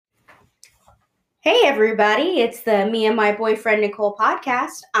Hey everybody, it's the Me and My Boyfriend Nicole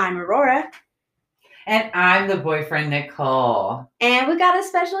podcast. I'm Aurora. And I'm the boyfriend, Nicole. And we got a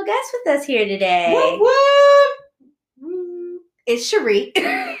special guest with us here today. Whoop, whoop. It's Cherie.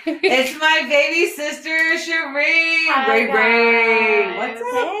 It's my baby sister, Cherie. Hi, guys. What's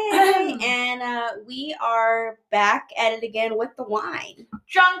up? Hey, and we are back at it again with the wine.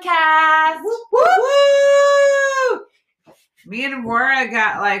 Drunk cast. Woo, woo, woo. Me and Aurora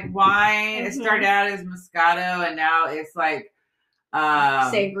got like wine. It started out as Moscato, and now it's like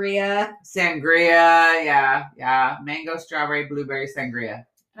Sangria. Sangria. Yeah. Mango, strawberry, blueberry sangria.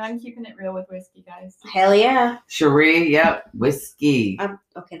 And I'm keeping it real with whiskey, guys. Hell yeah. Cherie, yep, whiskey.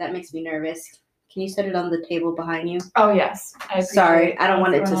 Okay, that makes me nervous. Can you set it on the table behind you? Oh, yes. Sorry, I don't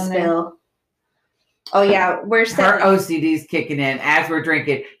want it to spill. Oh, yeah, we're Her OCD's kicking in as we're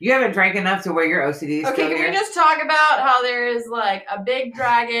drinking. You haven't drank enough to where your OCD is Okay, still can here? we just talk about how there is like a big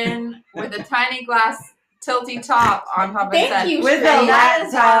dragon with a tiny glass tilty top on top of Thank it? you, With Cherie. a That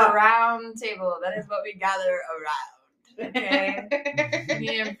is laptop. a round table. That is what we gather around. Okay? We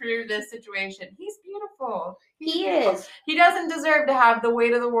need to improve this situation. He's beautiful. He's He beautiful. is. He doesn't deserve to have the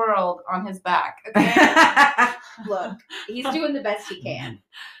weight of the world on his back. Okay? Look, he's doing the best he can.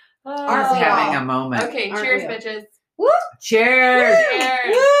 Aren't we we having all? a moment? Okay, Aren't cheers, we all? bitches. Cheers!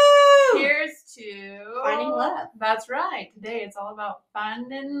 Cheers. Woo! Cheers to Finding love. That's right. Today it's all about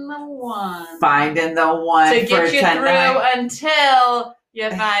finding the one. Finding the one To for get you tonight. through until you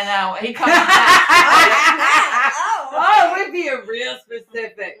find out he comes back. Oh, we're being real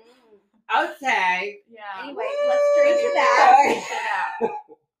specific. Okay. Yeah. Anyway, let's drink to that. Shit out.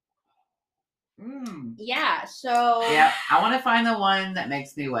 Yeah, so. Yeah, I want to find the one that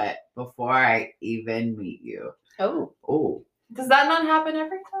makes me wet before I even meet you. Oh. Oh, Does that not happen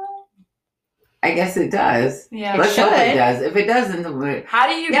every time? I guess it does. Yeah. Let's hope it should. does. If it doesn't, then How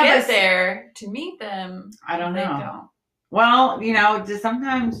do you Yeah, get but- there to meet them? I don't They know. don't. Well, just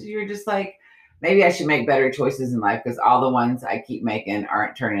sometimes you're just like, maybe I should make better choices in life because all the ones I keep making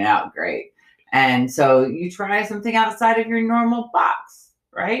aren't turning out great. And so you try something outside of your normal box,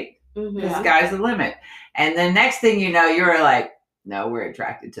 right? Mhm. The Yeah. sky's the limit. And the next thing you know, you're like, no, we're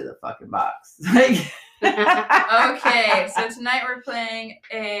attracted to the fucking box. Okay, so tonight we're playing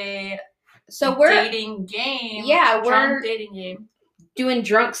a So we're dating game. Yeah, we're- drunk dating game. doing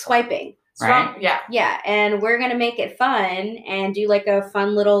drunk swiping. Strong, yeah. Yeah, and we're going to make it fun and do like a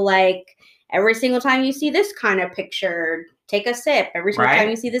fun little every single time you see this kind of picture, take a sip. Every single Right. time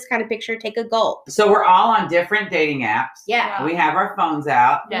you see this kind of picture, take a gulp. So we're all on different dating apps. Yeah. We have our phones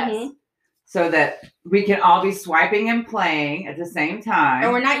out Yes. Mhm. so that we can all be swiping and playing at the same time.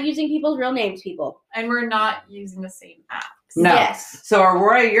 And we're not using people's real names, people. And we're not using the same apps. No. Yes. So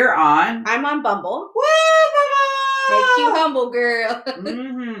Aurora, you're on. I'm on Bumble. Woo, Makes you mama! humble, girl.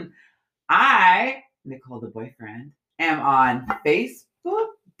 Mm-hmm. I, Nicole the boyfriend, am on Facebook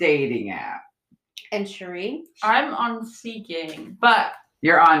dating app. And Cherie. I'm on Seeking, but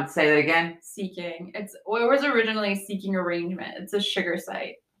You're on, say that again. Seeking. It was originally Seeking Arrangement. It's a sugar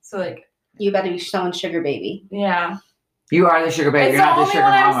site. So like, You about to be showing sugar baby. yeah. You are the sugar baby. It's You're the not the only sugar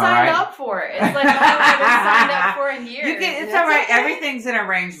one I've mama, signed right? up for. It's like the only one I've been signed up for in years. You can, it's That's all right. okay. Everything's an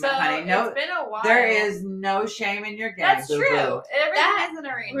arrangement, so honey. No, it's been a while. there is no shame in your game. That's boo-boo. true. Everything That- is an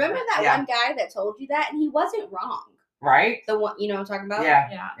arrangement. Remember that Yeah. one guy that told you that? And he wasn't wrong. Right? The one, you know what I'm talking about? Yeah.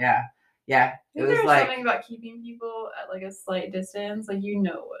 Yeah. It Isn't was there like, something about keeping people at like a slight distance? Like you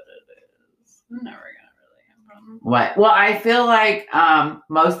know what it is. I'm never gonna really have a problem. what? Well, I feel like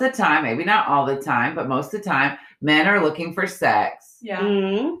most of the time, maybe not all the time, but most of the time, men are looking for sex Yeah.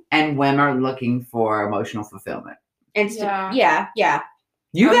 Mm-hmm. and women are looking for emotional fulfillment. And Yeah. yeah.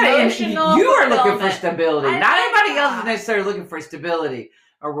 You Emotional you are looking for fulfillment. stability. I Not like everybody else is that. necessarily looking for stability,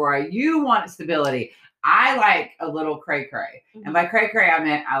 Aurora. You want stability. I like a little cray cray. And by cray cray, I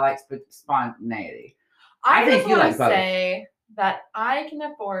meant I like spontaneity. I I think just you want like to both. say that I can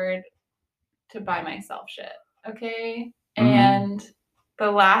afford to buy myself shit. Okay. Mhm. And the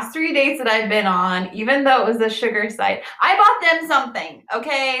last 3 dates that I've been on, even though it was a sugar site, I bought them something.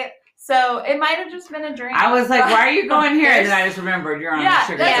 Okay. So it might have just been a drink. I was like, why are you going here? And then I There's- just remembered you're on Yeah, the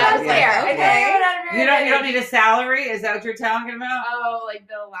sugar that's side. what I was side. there. Yeah. I Okay. couldn't even have You don't need a salary? Is that what you're talking about? Oh, like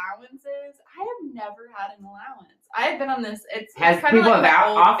the allowances? I have never had an allowance. I have been on this. It's Has kind of people like have my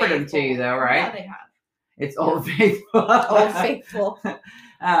Old offered them to Faithful. you though, right? Yeah, they have. It's Old Faithful. Old Faithful.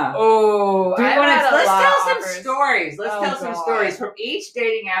 Oh, Do we I've want had to a let's lot tell of some offers. stories. Let's Oh, tell some God. stories from each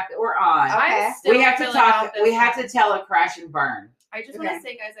dating app that we're on. Okay. I'm still We have to filling talk. out this We have one. to tell a crash and burn. I just want Okay. to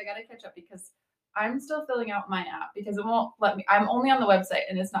say, guys, I gotta catch up because I'm still filling out my app because it won't let me. I'm only on the website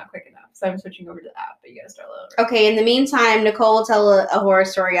and it's not quick enough. So I'm switching over to the app, but you gotta start over. Okay, in the meantime, Nicole will tell a horror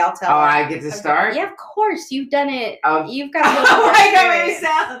story. I'll tell. Oh, I get to start? Yeah, of course. You've done it. Oh. You've got a little Oh more my God, made me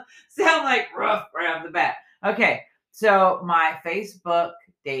experience. sound like rough right off the bat. Okay, so my Facebook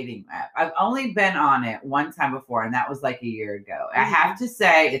dating app. I've only been on it one time before, and that was like a year ago. I have to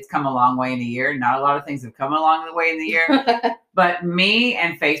say it's come a long way in a year. Not a lot of things have come along the way in the year, but me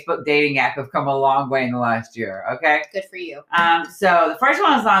and Facebook dating app have come a long way in the last year. Okay. Good for you. So the first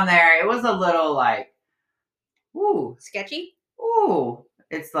one was on there. It was a little like, ooh, Sketchy? ooh.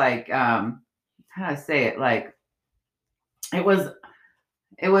 It's like, how do I say it? Like, it was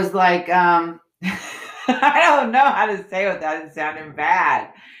like, I don't know how to say it without it sounding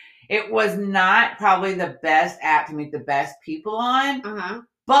bad. It was not probably the best app to meet the best people on. Uh-huh.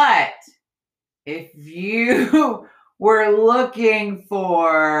 But if you were looking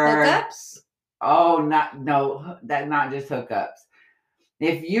for Hookups? Oh, not just hookups.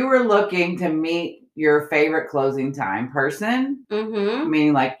 If you were looking to meet your favorite closing time person,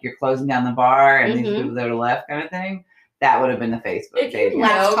 meaning like you're closing down the bar and these people that are left kind of thing, that would have been the Facebook If dating you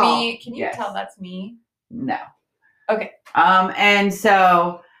app. know me, can you Yes. tell that's me? No. Okay. And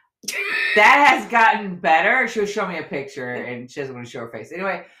so that has gotten better. She was showing me a picture and she doesn't want to show her face.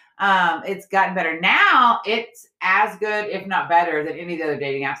 Anyway, it's gotten better. Now it's as good, if not better, than any of the other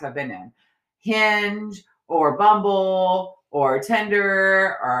dating apps I've been in. Hinge or Bumble or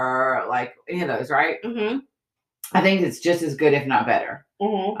Tinder or like any of those, right? I think it's just as good, if not better.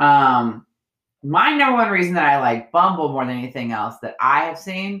 My number one reason that I like Bumble more than anything else that I have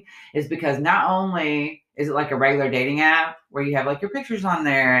seen is because not only is it like a regular dating app where you have like your pictures on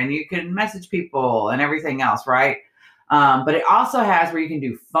there and you can message people and everything else, right? But it also has where you can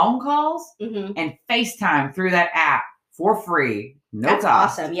do phone calls and FaceTime through that app for free. No That's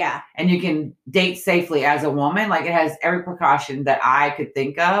cost. awesome, yeah. And you can date safely as a woman. Like it has every precaution that I could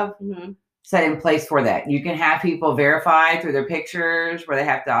think of set in place for that. You can have people verified through their pictures where they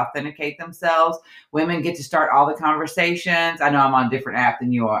have to authenticate themselves. Women get to start all the conversations. I know I'm on a different app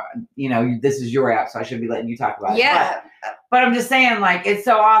than you are. You know, this is your app, so I should be letting you talk about it. But I'm just saying, like, it's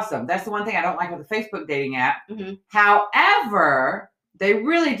so awesome. That's the one thing I don't like with the Facebook dating app. However, they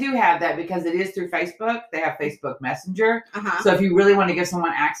really do have that because it is through Facebook. They have Facebook Messenger. So if you really want to give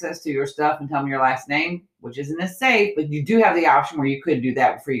someone access to your stuff and tell them your last name, which isn't as safe, but you do have the option where you could do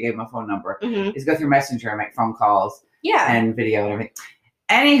that before you gave them a phone number, is go through Messenger and make phone calls and video and everything.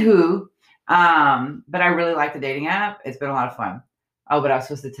 Anywho, but I really like the dating app. It's been a lot of fun. Oh, but I was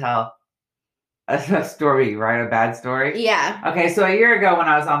supposed to tell a story, right? A bad story? Yeah. Okay, so a year ago when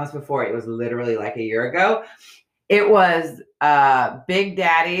I was on this before, it was literally like a year ago. It was Big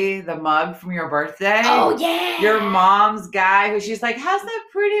Daddy, the mug from your birthday. Oh, yeah. Your mom's guy who she's like, how's that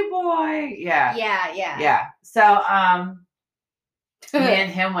pretty boy? Yeah. Yeah. So me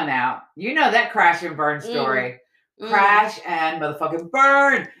and him went out. You know that crash and burn story. Crash and motherfucking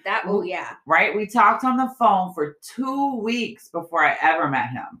burn. Yeah. Right? We talked on the phone for 2 weeks before I ever met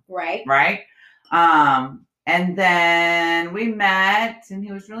him. Right? And then we met and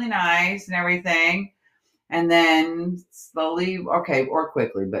he was really nice and everything. And then slowly, or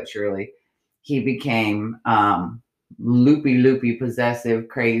quickly, but surely, he became loopy, possessive,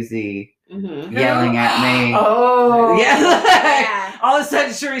 crazy, yelling at me. Oh. Yeah. All of a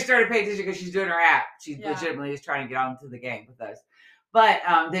sudden, Shuri started paying attention because she's doing her app. She legitimately is trying to get onto the game with us. But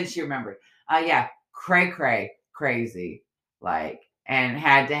then she remembered. Crazy. Like, and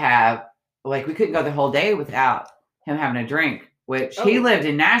had to have, like, we couldn't go the whole day without him having a drink. Which he lived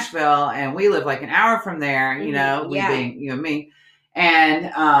in Nashville and we live like an hour from there, you know, we being you and me.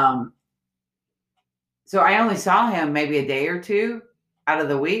 And so I only saw him maybe a day or two out of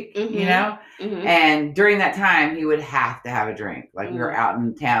the week, you know? And during that time, he would have to have a drink. Like we were out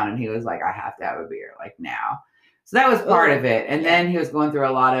in town and he was like, I have to have a beer, like now. So that was part of it. And then he was going through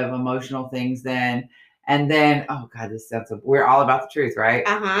a lot of emotional things then. And then, oh God, this sounds so, we're all about the truth, right?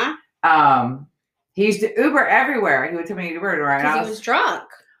 He used to Uber everywhere. He would tell me to Uber around. Because he was drunk.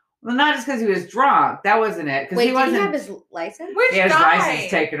 Well, not just because he was drunk. That wasn't it. Wait, he wasn't. Did he have his license? Which he had his guy? license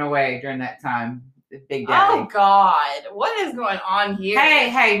taken away during that time. Big Daddy. Oh God, what is going on here?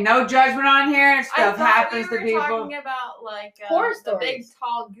 Hey, no judgment on here. Stuff happens we to were people. Talking about like horror the big stories.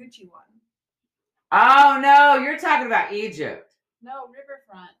 tall Gucci one. Oh no, you're talking about Egypt. No,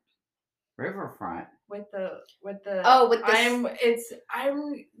 Riverfront. Riverfront. With the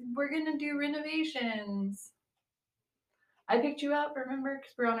we're gonna do renovations. I picked you up, remember?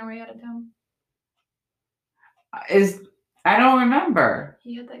 Because we're on our way out of town. I don't remember.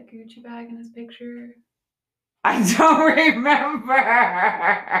 He had that Gucci bag in his picture. I don't remember.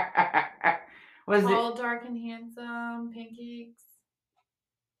 Was Tall, dark, and handsome. Pancakes.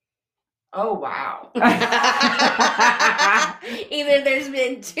 Oh wow. Either there's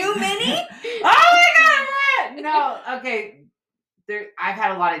been too many. Oh my God! What? No. Okay. I've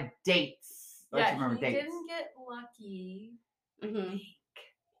had a lot of dates. Let's Yeah, remember he dates. didn't get lucky. Mhm.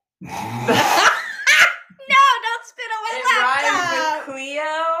 No, don't spit on It my rhymes laptop. with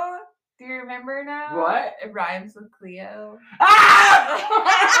Cleo. Do you remember now? What? It rhymes with Cleo. Oh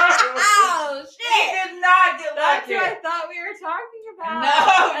He shit! did not get That's lucky. what I thought we were talking about. No,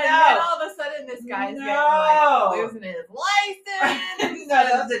 and no. then all of a sudden this guy's No. getting like losing his license. No,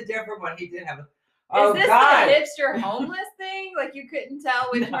 that was a different one. He did have a. Oh Is this God. the hipster homeless thing? Like you couldn't tell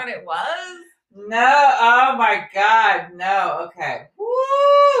which No. one it was? No. Oh my God. No. Okay.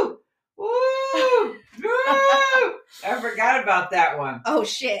 Woo. Woo. Woo. I forgot about that one. Oh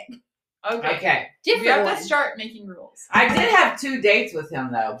shit! Okay. Okay. We Different have one. to start making rules. I did have 2 dates with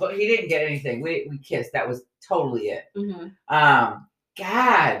him though, but he didn't get anything. We kissed. That was totally it. Mhm.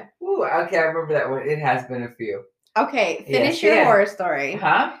 God. Ooh, okay, I remember that one. It has been a few. Okay, Yes, finish your yeah. horror story.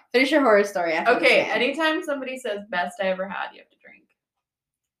 Huh? Finish your horror story. After Okay, this one. anytime somebody says best I ever had, you have to drink.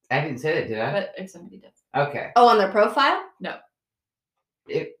 I didn't say that, did I? But if somebody does. Okay. Oh, on their profile?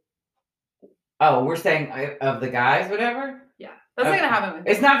 We're saying of the guys, whatever? Yeah. That's not Okay. gonna happen with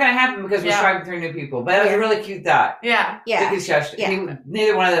It's me. not going to happen because we're Yeah. striving through new people. But that was a really cute thought. Yeah. Yeah. Because shush, Yeah.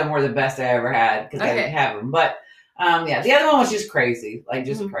 neither one of them were the best I ever had because I Okay. didn't have them. But yeah, the other one was just crazy, like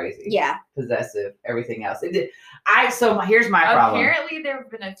just Mhm. crazy, Yeah. possessive, everything else. It did. Here's my problem. Apparently there have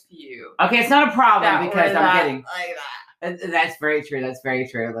been a few. Okay, it's not a problem that because were I'm that- getting. like that. That's very true. That's very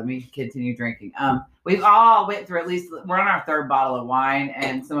true. Let me continue drinking. We've all went through we're on our 3rd bottle of wine,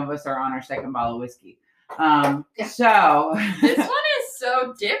 and some of us are on our 2nd bottle of whiskey. So This one is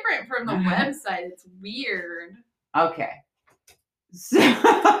so different from the website. It's weird. okay. So,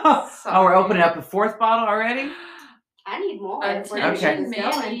 oh, we're opening up a 4th bottle already. I need more. Attention, We're gonna get this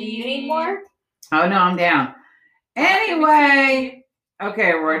going. maybe. Do you need more? Oh no, I'm down. Anyway,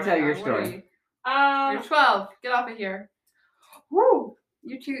 okay, Oh Rory, my tell God, your what story. are you? You're 12. Get off of here. Woo!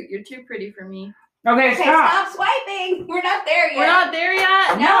 You're too pretty for me. Okay, Okay, stop. stop swiping. We're not there yet. We're not there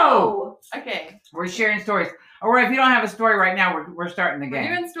yet. No. Okay. We're sharing stories. Or if you don't have a story right now, we're starting the We're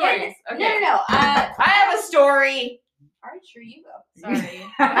game. doing stories. Yeah, Okay. No. I have a story. All right, sure, you go. Sorry.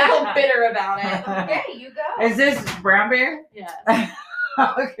 I'm a little bitter about it. Okay, you go. Is this brown beer? Yes.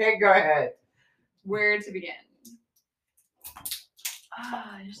 Okay, go ahead. Where to begin?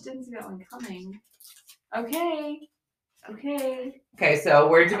 I just didn't see that one coming. Okay. Okay, so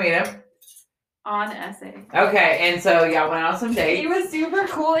where'd you meet him? On essay. Okay, and so y'all went on some dates. He was super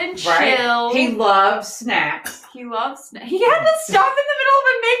cool and Right. chill. He loves snacks. He loves snacks. He had to stop in the middle of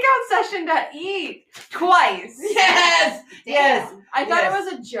a makeout session to eat twice. Yes. Yes. I thought Yes. it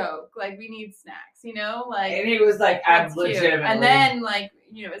was a joke. Like, we need snacks, you know? Like, And he was like, I'm that's cute. legitimately. And then, like,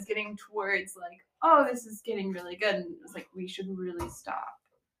 you know, it's getting towards, like, oh, this is getting really good. And it's like, we should really stop.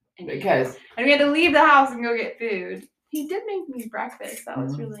 And eat. Because And we had to leave the house and go get food. He did make me breakfast. That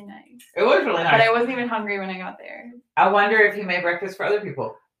was Mhm. really nice. it was really But nice. I wasn't even hungry when I got there. I wonder if he made breakfast for other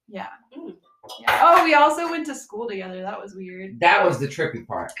people. Yeah. Mm. Yeah. Oh, we also went to school together. That was weird. That was the trippy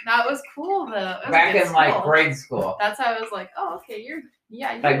part. That was cool though. It was a Back good in like school. grade school. That's how I was like, oh, okay, you're you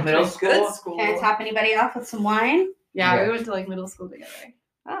Like went to middle a school? Good school. Can I top anybody off with some wine? Yeah, Yeah. we went to like middle school together.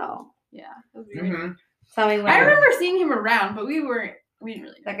 Oh, Yeah, it was weird. Mm-hmm. tell me when. I remember seeing him around, but we didn't really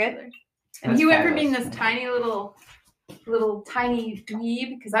know That each good? other. And That's he went from fabulous. being this tiny little tiny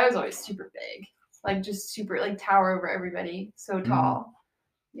dweeb, because I was always super big, like just super like tower over everybody, so tall.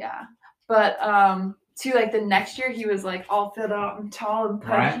 Yeah, but to like the next year he was like all filled out and tall and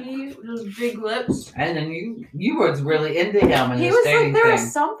Right. pudgy with those big lips. And then you was really into him and He the was dating like there thing.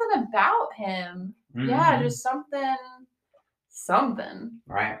 was something about him. Yeah, Mhm. just something.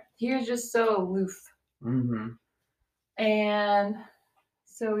 Right. He was just so aloof. Mm-hmm. And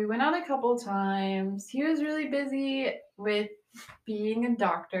so we went out a couple times. He was really busy with being a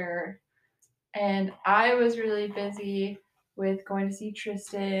doctor. And I was really busy with going to see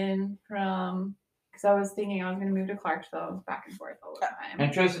Tristan because I was thinking I was going to move to Clarksville. I was back and forth all the time.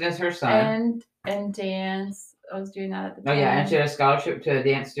 And Tristan is her son. And dance. I was doing that at the Oh time. yeah, and she had a scholarship to a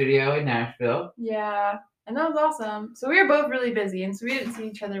dance studio in Nashville. Yeah, and that was awesome. So we were both really busy, and so we didn't see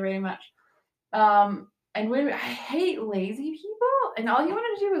each other very much. And I hate lazy people, and all he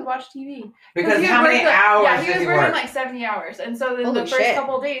wanted to do was watch TV. Because he how would many work hours Yeah, he did was he working work? like 70 hours, and so then Holy the first shit.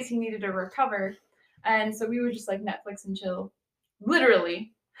 couple of days he needed to recover, and so we would just like Netflix and chill,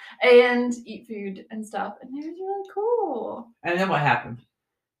 literally, and eat food and stuff, and it was really cool. And then what happened?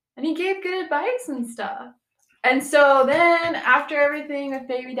 And he gave good advice and stuff. And so then after everything with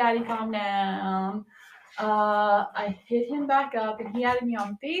baby daddy calmed down, I hit him back up and he added me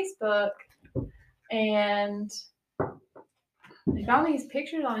on Facebook, and I found these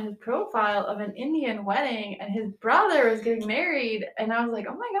pictures on his profile of an Indian wedding, and his brother was getting married, and I was like,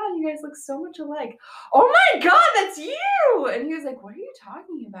 oh my god, you guys look so much alike. Oh my god, that's you! And he was like, what are you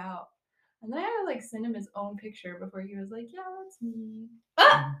talking about? And then I had to like send him his own picture before he was like, yeah, that's me.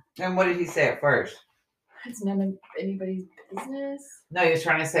 And what did he say at first? It's none of anybody's business. No, he was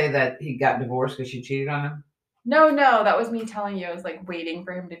trying to say that he got divorced because she cheated on him. No, that was me telling you. I was like waiting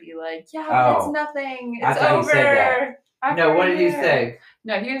for him to be like, yeah, Oh. it's nothing. I It's thought he over. said that. After No, what a did he year." say?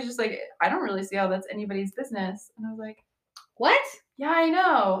 No, he was just like, I don't really see how that's anybody's business. And I was like, What? yeah, I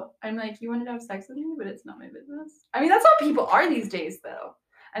know. I'm like, you wanted to have sex with me, but it's not my business. I mean, that's how people are these days, though.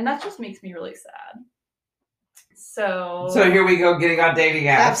 And that just makes me really sad. So here we go, getting on dating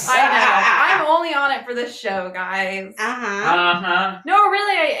apps. I know. I'm only on it for this show, guys. Uh-huh. No,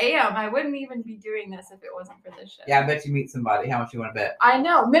 really, I am. I wouldn't even be doing this if it wasn't for this show. Yeah, I bet you meet somebody. How much you want to bet? I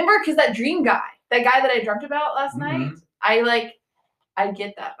know. Remember, because that dream guy, that guy that I dreamt about last night, I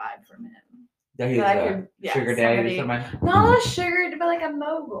get that vibe from him. That he's That I a could- yeah, sugar daddy or something. Not a sugar, but like a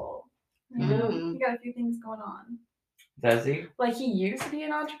mogul. You know, Mm. he got a few things going on. Does he? Like he used to be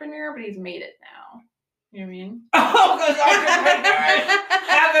an entrepreneur, but he's made it now. You know what I mean? Oh, because entrepreneurs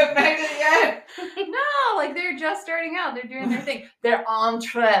haven't made it yet. No, like they're just starting out. They're doing their thing. They're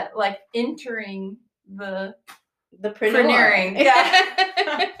entering the The preneuring.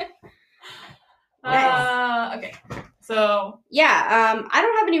 Yeah. Okay. So Yeah, I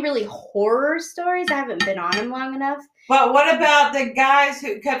don't have any really horror stories. I haven't been on them long enough. But what about the guys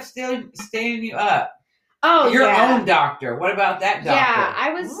who kept still staying you up? Oh, Your yeah. own doctor. What about that doctor? Yeah,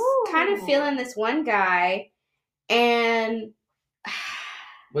 I was kind of Ooh. feeling this one guy, and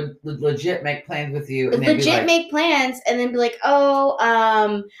Would legit make plans with you and then be legit like, make plans, and then be like, "Oh,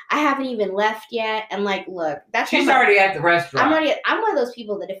 I haven't even left yet." And like, look, that's she's not my- already at the restaurant. I'm one of those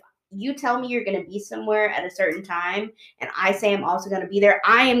people that if you tell me you're going to be somewhere at a certain time, and I say I'm also going to be there,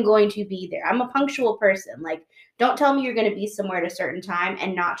 I am going to be there. I'm a punctual person. Like, don't tell me you're going to be somewhere at a certain time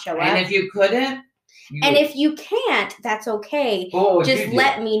and not show up. And if you couldn't, And if you can't, that's okay. what would Just you do?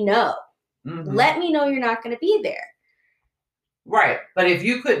 let me know. Mhm. Let me know you're not going to be there. Right. But if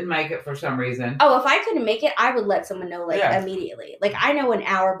you couldn't make it for some reason, Oh, if I couldn't make it, I would let someone know, like, Yeah. immediately. Like, I know an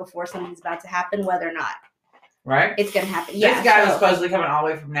hour before something's about to happen, whether or not right? it's going to happen. This Yeah, guy was so- supposedly coming all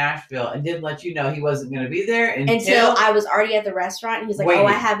the way from Nashville and didn't let you know he wasn't going to be there until I was already at the restaurant. And he's like, Waiting. "Oh,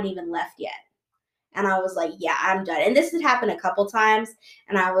 I haven't even left yet." And I was like, "Yeah, I'm done." And this had happened a couple times.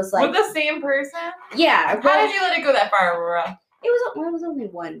 And I was like, with the same person. "Yeah." How well, did you let it go that far, Aurora? it was only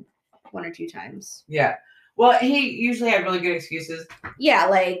one or two times. Yeah. Well, he usually had really good excuses. Yeah,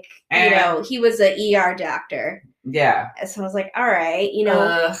 like, And- he was a ER doctor. Yeah. And so I was like, all right,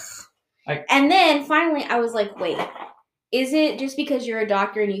 Ugh. And then finally I was like, wait, is it just because you're a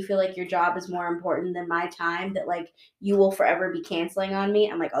doctor and you feel like your job is more important than my time that like you will forever be canceling on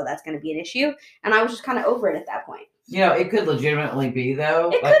me? I'm like, oh, that's going to be an issue. And I was just kind of over it at that point. You know, it could legitimately be, though.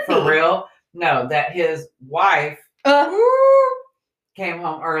 It like, could for be. real. No, that his wife came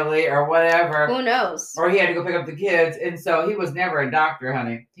home early or whatever. Who knows? Or he had to go pick up the kids. And so he was never a doctor,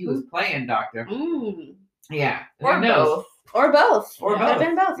 honey. He was playing doctor. Mm. Yeah. Or Who knows? both. Or both. Or Could have both.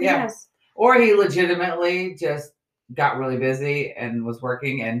 been both. Who Yeah. knows? Or he legitimately just got really busy and was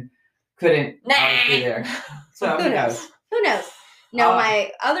working and couldn't always be there. So Who who knows? knows? Who knows? No, Uh,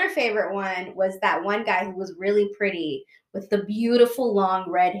 my other favorite one was that one guy who was really pretty with the beautiful long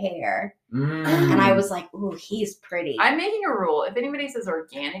red hair. Mm. And I was like, ooh, he's pretty. I'm making a rule. If anybody says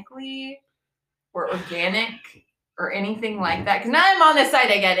organically or organic or anything like that, because now I'm on this side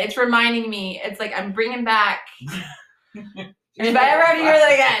again. It's reminding me. It's like I'm bringing back. And if I ever have to hear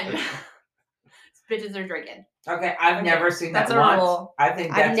that again, bitches are drinking. Okay, I've Okay, never seen that's that a once. rule. I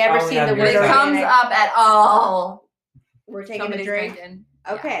think I've that's never only seen on the your If word it side. comes organic. up at all, We're taking somebody's a drink. drinking.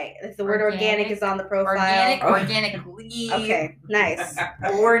 Okay. If the word organic Organic. is on the profile. Organic, organically. Okay, nice.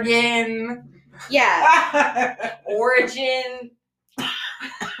 Organ, Yeah. origin.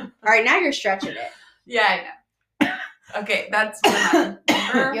 All right, now you're stretching it. Yeah, I know. Okay, that's one.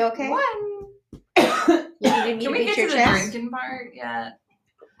 Number You okay? One. You needed me Can to we beat get your to the chest? drinking part yet?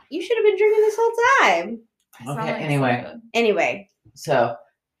 You should have been drinking this whole time. I sound Okay, like anyway. soda. Anyway. So,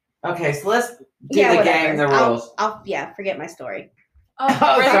 okay, so let's do Yeah, the whatever. game, the rules. I'll forget my story. Oh,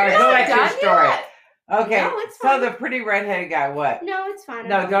 Oh, sorry, we're go not back to your done story. yet. Okay, No, it's so fine. the pretty redheaded guy, what? No, it's fine. I'm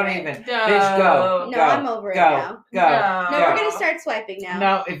No, over don't it. even. No. Bitch, go. No, Go. I'm over it Go. now. Go. No, Go. we're gonna start swiping now.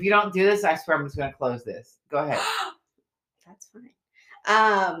 No, if you don't do this, I swear I'm just going to close this. Go ahead. That's fine.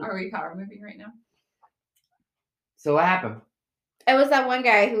 Are we power moving right now? So what happened? It was that one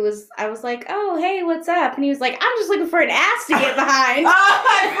guy who was. I was like, "Oh, hey, what's up?" And he was like, "I'm just looking for an ass to get behind." Oh,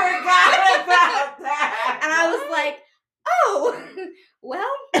 I forgot about that. And I was like, "Oh,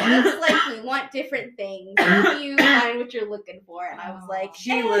 well, looks like we want different things. You find what you're looking for." And I was like,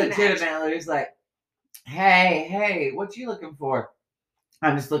 She "And match." legitimately was like, hey, what you looking for?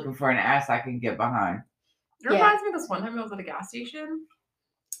 I'm just looking for an ass I can get behind. It reminds me of this one time I was at a gas station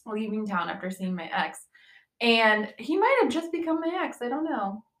leaving town after seeing my ex. And he might have just become my ex. I don't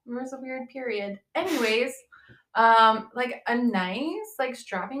know. There was a weird period. Anyways, like a nice, like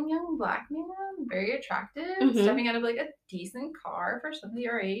strapping young black man, very attractive, Mhm. stepping out of like a decent car for somebody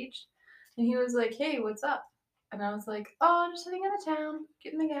our age. And he was like, "Hey, what's up?" And I was like, "Oh, just heading out of town,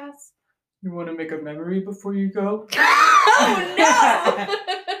 getting the gas." You want to make a memory before you go? Oh no!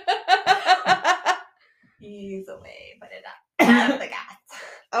 He's away, but it up the gas.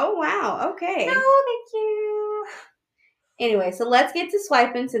 Oh wow. Okay. No, thank you. Anyway, so let's get to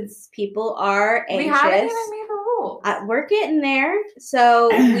swiping since people are anxious. We haven't even made the rules. We're getting there. So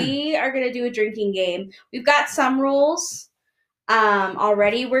we are gonna do a drinking game. We've got some rules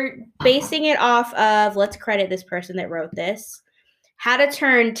already. We're basing it off of, let's credit this person that wrote this. How to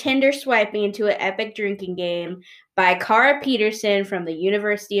Turn Tinder Swiping into an Epic Drinking Game by Cara Peterson from the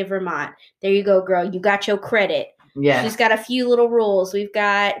University of Vermont. There you go, girl. You got your credit. Yeah. She's got a few little rules. We've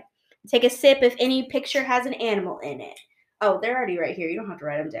got take a sip if any picture has an animal in it. Oh, they're already right here. You don't have to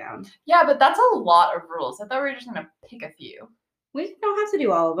write them down. Yeah, but that's a lot of rules. I thought we were just gonna pick a few. We don't have to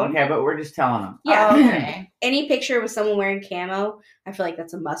do all of them. Okay, but we're just telling them. Yeah. Oh, okay. Any picture with someone wearing camo, I feel like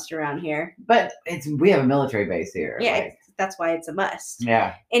that's a must around here. But we have a military base here. Yeah, like, that's why it's a must.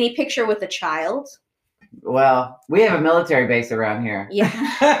 yeah. Any picture with a child. Well, we have a military base around here. Yeah.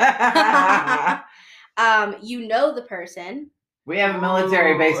 You know the person. We have a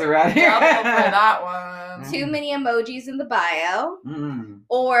military base around here. Double for that one. Too many emojis in the bio. Mm.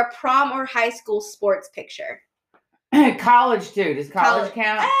 Or prom or high school sports picture. College too. Does college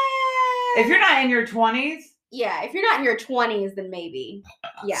count? If you're not in your 20s. Yeah, if you're not in your 20s, then maybe.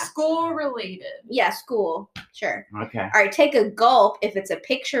 Yeah. School related. Yeah, school. Sure. Okay. All right, take a gulp if it's a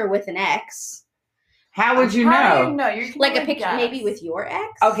picture with an ex. How would you How do know? you know? You can Like a only picture guess. maybe with your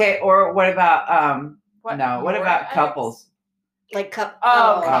ex? Okay, or what about what your about ex? couples? Like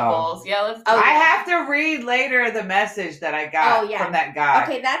Oh, couples. Yeah, let's do Oh, that. I have to read later the message that I got Oh, yeah. from that guy.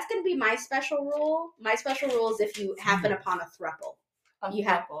 Okay, that's going to be my special rule. My special rule is if you happen upon a thruple. You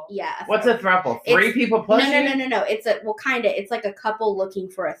have, couple. yeah. What's a throuple? Three It's- people plus you? No. It's it's like a couple looking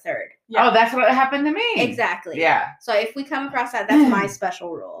for a third. Yeah. Oh, that's what happened to me. Exactly. Yeah. So if we come across that, that's my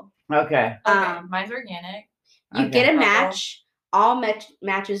special rule. Okay. Okay, mine's organic. You Okay. get a Couple. match. All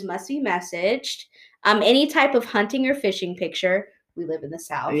matches must be messaged. Any type of hunting or fishing picture. We live in the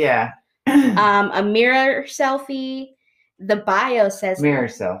South. Yeah. A mirror selfie. The bio says Mirror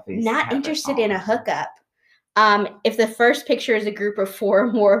selfies. not happen interested all in the a time. hookup. If the first picture is a group of 4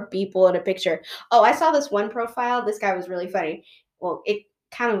 or more people in a picture. Oh, I saw this one profile. This guy was really funny. Well, it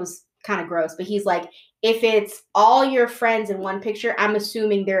was kind of gross, but he's like, if it's all your friends in one picture, I'm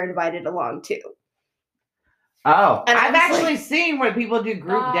assuming they're invited along too. Oh, And I I've was actually like- seen where people do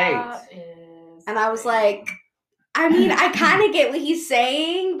group That dates. is And I was great. like, I mean, I kind of get what he's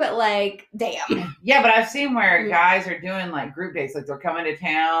saying, but like, damn. Yeah, but I've seen where Mm. guys are doing like group dates, like they're coming to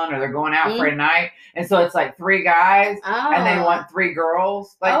town or they're going out for Mm. a night, and so it's like 3 guys Oh, and they want 3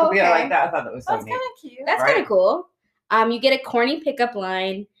 girls, like Oh, to be okay. like that. I thought that was so That's neat. kind of cute. that's right? kind of cool. You get a corny pickup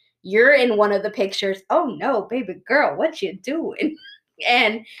line. You're in one of the pictures. Oh no, baby girl, what you doing?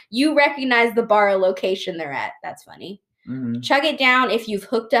 And you recognize the bar or location they're at. That's funny. Mhm. Chug it down if you've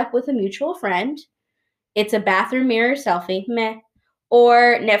hooked up with a mutual friend. It's a bathroom mirror selfie, meh.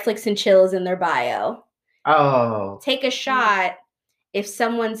 Or Netflix and chill is in their bio. Oh, Take a shot if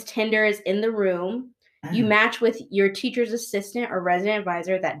someone's Tinder is in the room. You match with your teacher's assistant or resident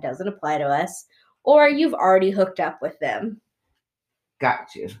advisor. That doesn't apply to us. Or you've already hooked up with them.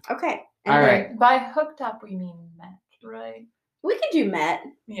 got you. Okay. All then right. By hooked up, we mean met, right? We could do met.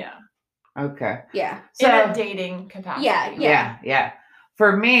 Yeah. Okay. Yeah. So In a dating capacity. Yeah. yeah.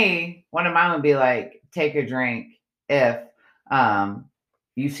 For me, one of mine would be like take a drink if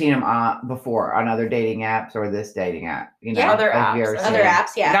you've seen them before on other dating apps or this dating app. You know, Yeah. Other like you apps. ever Other seen Other it. apps,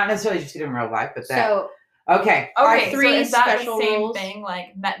 yeah. Not necessarily just in real life, but that. So Okay. Okay, Our 3 so is that special the same rules. thing,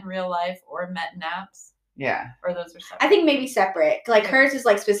 like met in real life or met in apps? Yeah. Or those are separate? I think maybe separate. Like hers is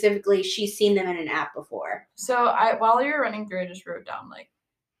like specifically she's seen them in an app before. So while you were running through, I just wrote down like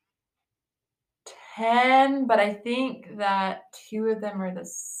 10, but I think that 2 of them are the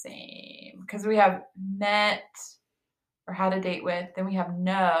same because we have met or had a date with, then we have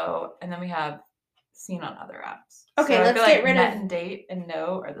no, and then we have seen on other apps. Okay, So I let's feel get like rid met of- and date and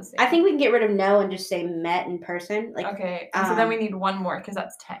no are the same. I think we can get rid of no and just say met in person. Like, Okay, and so then we need one more because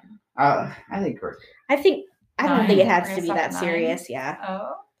that's 10. I think we're I don't think it Nine. has We're to gonna be stop that at 9? serious. Yeah.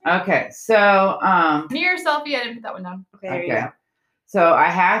 Oh. okay. So Me or selfie, I didn't put that one down. Okay, there you okay. go. So I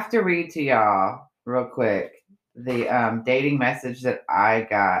have to read to y'all real quick the dating message that I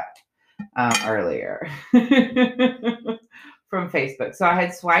got earlier from Facebook. So I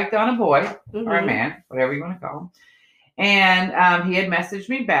had swiped on a boy or a Mhm. man, whatever you want to call him, and he had messaged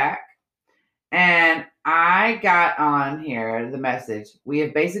me back, and I got on here the message. We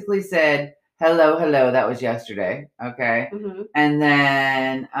have basically said hello, hello. That was yesterday, okay, Mhm. and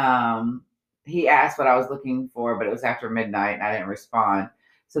then he asked what I was looking for, but it was after midnight, and I didn't respond.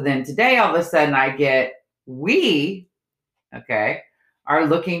 So then today, all of a sudden, I get we, okay, are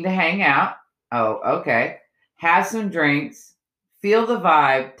looking to hang out. Oh, okay. Have some drinks, feel the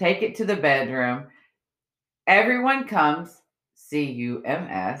vibe, take it to the bedroom. Everyone comes,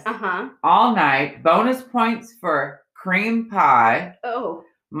 CUMS, all night. Bonus points for cream pie. Oh.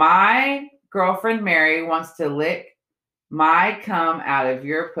 My girlfriend Mary wants to lick my cum out of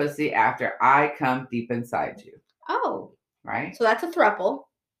your pussy after I come deep inside you. Oh. Right? So that's a throuple.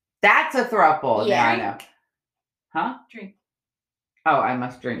 That's a throuple. Yeah. Yeah, I know. Huh? Drink. Oh, I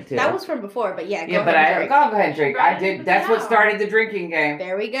must drink too. That was from before, but yeah. Yeah, but I'll go ahead and drink. I did. That's what now. started the drinking game.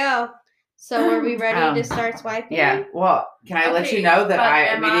 There we go. So are we ready to start swiping? Yeah. Well, can I let you know that but I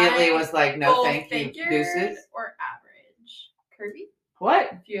am immediately I was like, no, full thank you, figured deuces. or average? Kirby?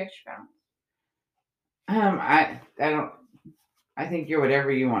 What? A few extra pounds. I don't. I think you're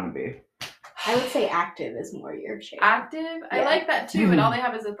whatever you want to be. I would say active is more your shape. Active? I Yeah. like that too, but all they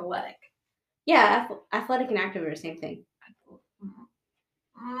have is athletic. Yeah, athletic and active are the same thing.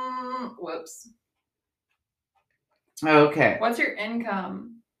 Whoops. Okay. What's your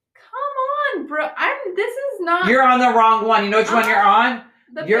income? Come on, bro. This is not. You're on the wrong one. You know which one you're on?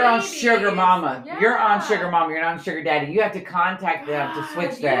 the You're on babies. Sugar Mama. Yeah. You're on Sugar Mama. You're not on Sugar Daddy. You have to contact them to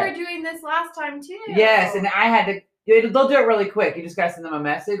switch You that. were doing this last time too. Yes, and I had to. They'll do it really quick. You just got to send them a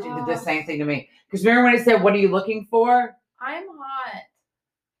message. It did the same thing to me. Because remember when it said, "What are you looking for?" I'm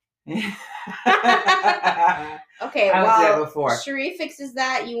hot. Okay, I was well, there before. Cherie fixes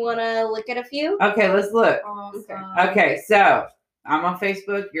that. You want to look at a few? Okay, let's look. Awesome. Okay, so I'm on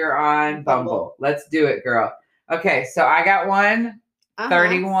Facebook. You're on Bumble. Bumble. Let's do it, girl. Okay, so I got one.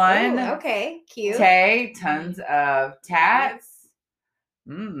 31. Ooh, okay, cute. Tay, tons of tats.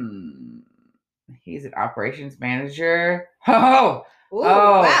 He's an operations manager. Oh, Ooh,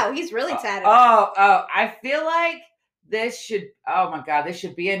 Oh. wow, he's really tatted. oh, I feel like this should. Oh my God, this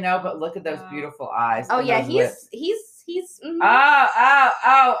should be a no. But look at those beautiful eyes. Oh and yeah, those lips. he's. Mhm.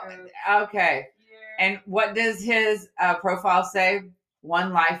 Oh. Okay. And what does his profile say?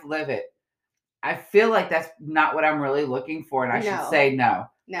 One life, live it. I feel like that's not what I'm really looking for, and I should No. say no.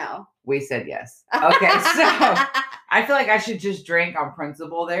 No. We said yes. Okay, so I feel like I should just drink on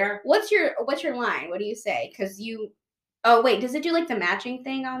principle there. What's your line? What do you say? Because you. Oh wait, does it do like the matching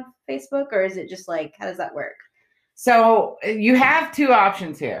thing on Facebook, or is it just like how does that work? So you have two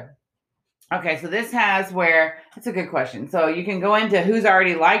options here. Okay, so this has where that's a good question. So you can go into who's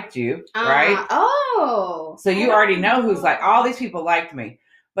already liked you, right? Oh. So you already know who's like all these people liked me,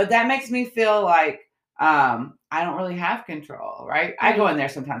 but that makes me feel like I don't really have control, right? I go in there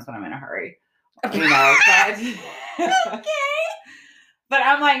sometimes when I'm in a hurry, you know. Okay. But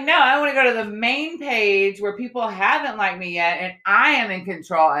I'm like, no, I want to go to the main page where people haven't liked me yet, and I am in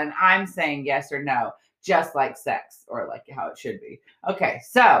control, and I'm saying yes or no, just like sex or like how it should be. Okay,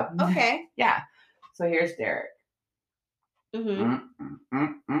 so Okay. yeah. So here's Derek.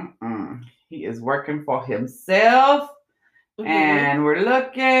 Mm-hmm. He is working for himself, and we're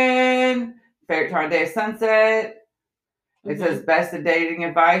looking. Favorite time of day is sunset. It says best of dating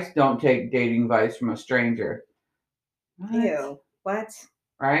advice. Don't take dating advice from a stranger. What? Ew. What?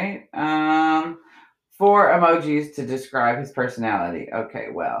 Right? 4 emojis to describe his personality. Okay,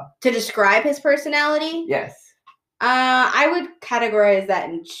 well. To describe his personality? Yes. I would categorize that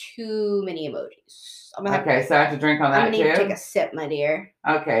in too many emojis. Okay, so I have to drink on that I'm too? gonna need to take a sip, my dear.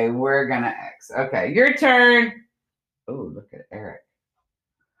 Okay, we're gonna X. Okay, your turn. Oh, look at Eric.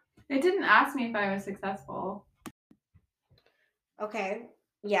 It didn't ask me if I was successful. Okay.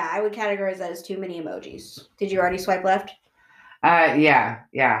 Yeah, I would categorize that as too many emojis. Did you already swipe left? Yeah.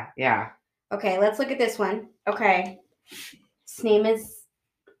 Okay, let's look at this one. Okay. His name is,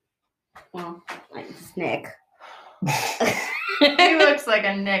 well, it's Nick. He looks like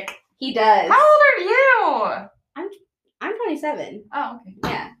a Nick. He does. How old are you? I'm 27. Oh, okay.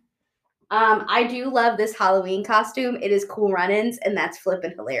 Yeah. I do love this Halloween costume. It is Cool Runnings, and that's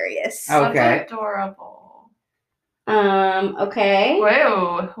flippin' hilarious. Oh. Okay. That's adorable. Okay.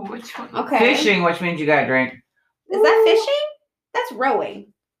 Whoa, which one? Okay. Fishing, which means you got to drink. Is that fishing? That's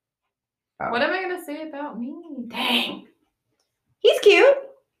rowing. Oh. What am I gonna say about me? Dang. He's cute.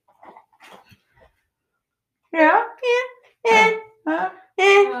 Yeah. Eh,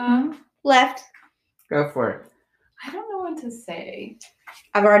 Um, left. Go for it. I don't know what to say.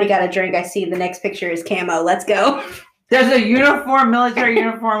 I've already got a drink. I see the next picture is camo. Let's go. Does a uniform, military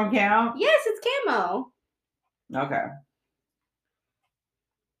uniform count? Yes, it's camo. Okay.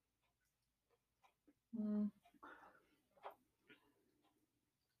 Mm.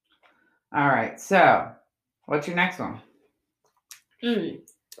 All right. So, what's your next one?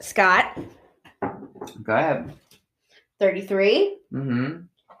 Scott, Go ahead. 33. Mm-hmm.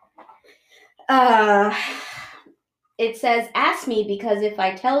 It says, ask me because if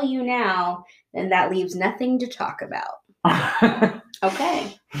I tell you now, then that leaves nothing to talk about.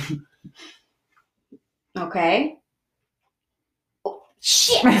 Okay. Okay. Oh,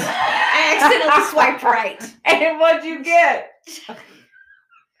 shit. I accidentally swiped right. And what'd you get?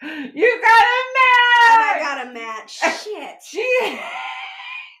 You got a And I match. got a match. Shit.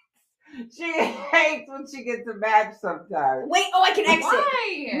 She hates when she gets a match sometimes. Wait, I can exit.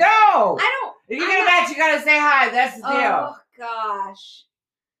 Why? No. I don't. If you get a match, you gotta say hi. That's the deal. Oh, gosh.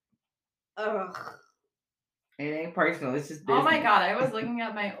 Ugh. It ain't personal. It's just Oh business. my god, I was looking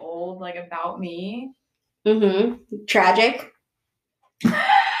at my old about me. Mm-hmm. Tragic.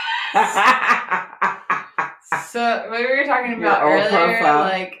 So what we were talking Your about old earlier, profile.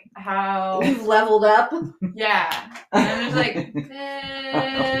 like how You've leveled up. yeah. And I'm just like,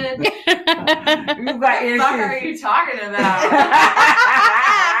 You've got what the fuck are issues. you talking about?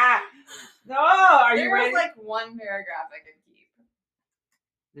 No, are you There ready? was one paragraph I could keep.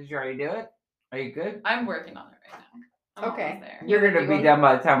 Did you already do it? Are you good? I'm working on it right now. I'm Okay. almost there. You're gonna be done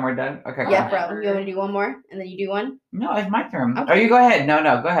by the time we're done. Okay. Yeah, go. bro. You want me to do one more? And then you do one? No, it's my turn. Okay. Oh, you go ahead. No,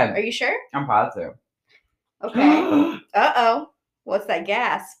 go ahead. Are you sure? I'm positive. Okay. Uh-oh. What's that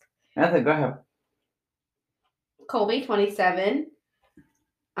gasp? Nothing. Go ahead. Colby, 27.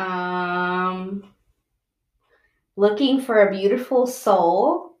 Looking for a beautiful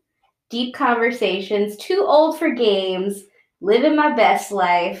soul. Deep conversations. Too old for games. Living my best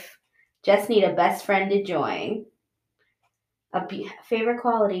life. Just need a best friend to join. Favorite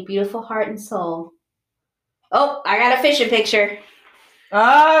quality. Beautiful heart and soul. Oh, I got a fishing picture.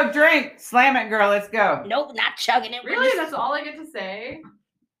 Oh, drink. Slam it, girl. Let's go. Nope, not chugging it. Really? That's all I get to say?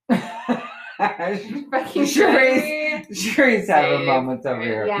 Fucking Sheree's having Save. moments over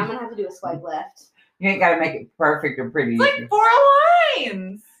here. Yeah, I'm going to have to do a swipe left. You ain't got to make it perfect or pretty. It's like 4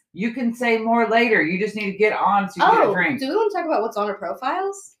 lines. You can say more later. You just need to get on so you get a drink. Do we want to talk about what's on our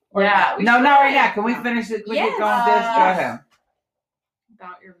profiles? Or Yeah. No, not right now. Can we finish it? Can we get Yes. going with this? Go Yes. ahead.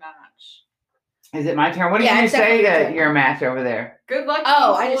 About your match. Is it my turn? What did Yeah, you it's say definitely your to turn. your match over there? Good luck.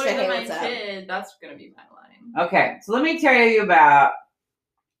 Oh, being I just cooler said, than hey, my what's up? kid. That's gonna be my line. Okay, so let me tell you about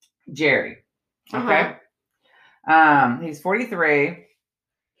Jerry. Okay. He's 43.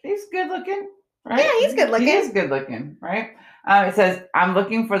 He's good looking, right? Yeah, he's good looking. He is good looking, right? It says, I'm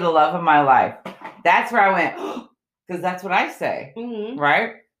looking for the love of my life. That's where I went, because that's what I say, Mm-hmm.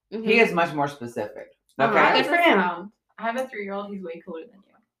 right? Mm-hmm. He is much more specific. Okay. Uh-huh. How Good does for it him. sound? I have a 3-year-old. He's way cooler than you.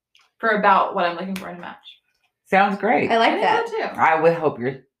 For about what I'm looking for in a match. Sounds great. I like think that. so too. I would hope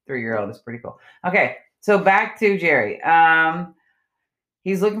your 3-year-old is pretty cool. Okay, so back to Jerry.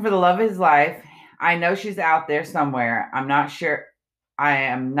 He's looking for the love of his life. I know she's out there somewhere. I'm not sure. I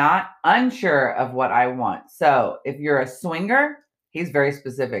am not unsure of what I want. So if you're a swinger, he's very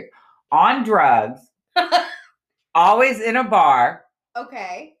specific. On drugs, always in a bar,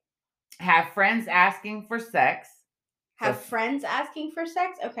 Okay. have friends asking for sex. Have So- friends asking for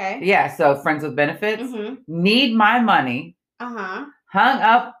sex? Okay. Yeah, so friends with benefits. Mm-hmm. Need my money. Uh-huh. Hung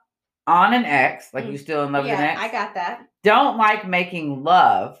up on an ex, like Mm. you still in love with an Yeah, ex. I got that. Don't like making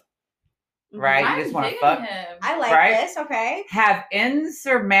love, Mhm. right? You I'm just want to digging fuck. him. I like Right? this, okay. Have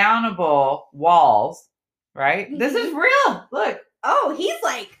insurmountable walls, right? This is real. Look, Oh, he's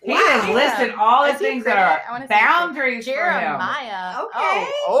like, he wow. has listed all the Is he things that pretty? I are wanna see his boundaries for him. Jeremiah. Okay.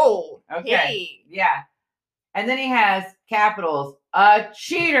 Oh. Okay. Hey. Yeah. And then he has capitals, a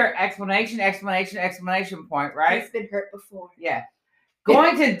cheater, exclamation point, right? He's been hurt before. Yeah.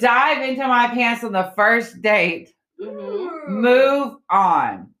 Going to dive into my pants on the first date. Mm-hmm. Move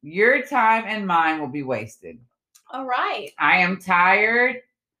on. Your time and mine will be wasted. All right. I am tired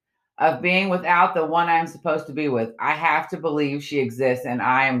of being without the one I'm supposed to be with. I have to believe she exists and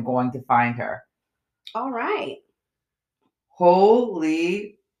I am going to find her. All right.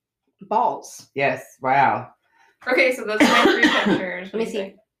 Holy Balls. Yes. Wow. Okay, so those are my 3 pictures. Let me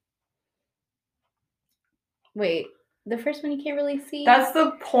see. Wait, the first one you can't really see? That's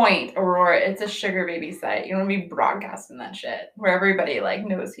the point, Aurora. It's a sugar baby site. You don't want to be broadcasting that shit where everybody like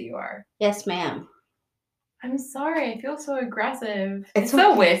knows who you are. Yes, ma'am. I'm sorry. I feel so aggressive. It's It's a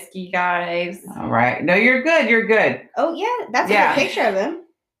okay. whiskey, guys. All right. No, you're good. You're good. Oh, yeah. That's Yeah. a good picture of him.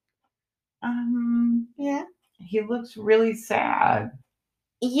 Yeah. He looks really sad.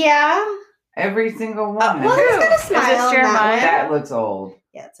 Yeah. Every single one. Well, he's got a smile this on that Jeremiah? one. That looks old.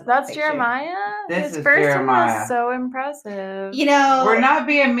 Yeah, it's a That's picture. Jeremiah. This His is first one Jeremiah. was so impressive. You know, We're not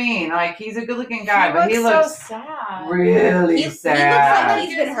being mean. Like, he's a good-looking guy, but he so looks sad. really he looks sad. like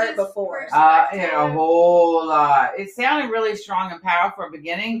he's been hurt before. Yeah, a whole lot. It sounded really strong and powerful at the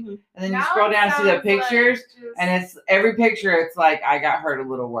beginning, Mhm. and then you Now scroll it down and see the sounds like pictures, just- and it's every picture. It's like I got hurt a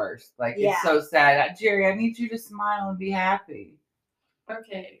little worse. Like Yeah. it's so sad. Jerry, I need you to smile and be happy.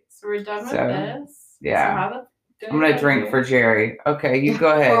 Okay, so we're done with So, this. yeah. So have a good I'm gonna drink day. for Jerry. Okay, you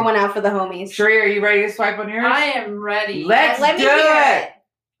go Pour ahead. one out for the homies. Sheree, are you ready to swipe on yours? I am ready. Let's Let me do hear it.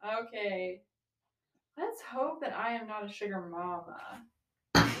 Okay. Let's hope that I am not a sugar mama.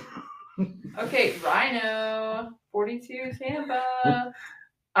 Okay, Rhino, 42 Tampa.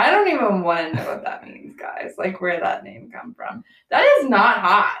 I don't even want to know what that means, guys. Like where that name come from. That is not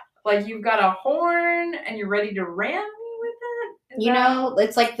hot. Like you've got a horn and you're ready to ram me with it. Is You that- know,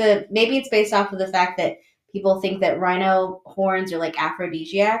 it's like maybe it's based off of the fact that people think that rhino horns are like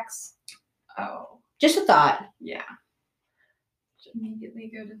aphrodisiacs. Oh, Just a thought. yeah. Just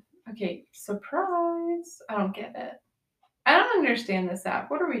immediately go to. Okay, surprise. I don't get it. I don't understand this app.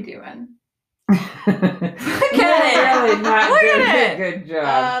 What are we doing? Look at it. Really not Look doing at it. a good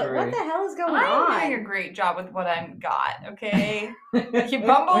job, What the hell is going I'm on? doing a great job with what I've got, okay? Okay,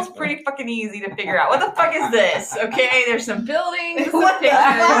 Bumble's pretty fucking easy to figure out. What the fuck is this? Okay, there's some buildings, some What the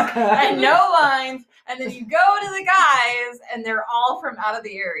pictures, fuck? and no lines, and then you go to the guys, and they're all from out of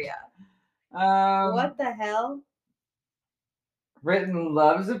the area. What the hell? Written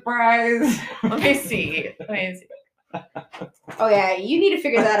love surprise. Let me see. Oh yeah, you need to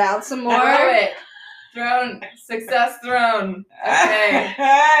figure that out some more. Alright. Throne. Success throne. Okay.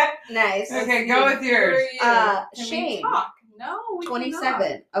 Nice. Okay, go with yours. Can Shane. we talk? No, we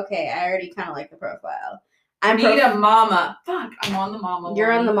 27. Okay, I already kind of like the profile. I I'm need a mama. Fuck, I'm on the mama You're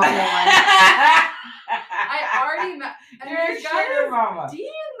one. on the mama one. I already met. And You're a there's got sugar a mama. D in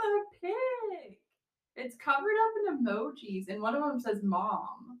the pig. It's covered up in emojis, and one of them says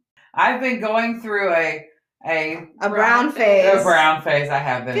mom. I've been going through a brown phase. a brown phase. I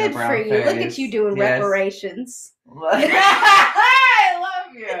have been Good a brown for you. phase. Look at you doing Yes. reparations. I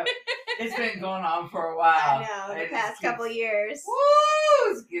love you. It's been going on for a while. I know, the It past just couple keeps- years.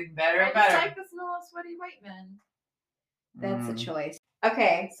 Woo! It's getting better I and just better. like the smell of sweaty white men. That's a Mm. choice.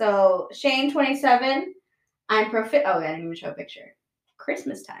 Okay, so Shane, 27. I'm I didn't even show a picture.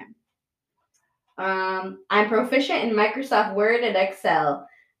 Christmas time. I'm proficient in Microsoft Word and Excel.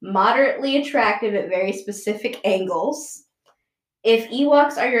 Moderately attractive at very specific angles. If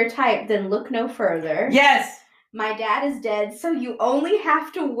Ewoks are your type, then look no further. Yes. My dad is dead, so you only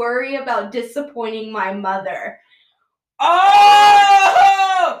have to worry about disappointing my mother.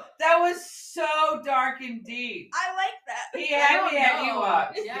 Oh, that was so dark and deep. I like that. He had me at don't know.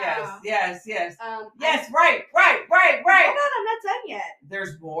 Ewoks. Yeah. Yes. Yes, Right. Hold on, I'm not done yet.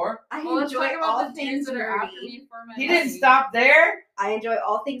 There's more. I Well, let's enjoy talk all about the things dudes that are after nerdy. me for my He didn't money. stop there. I enjoy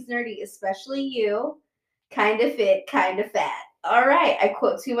all things nerdy, especially you. Kind of fit, kind of fat. All right, I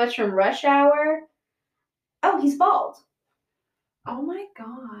quote too much from Rush Hour. Oh, he's bald. Oh my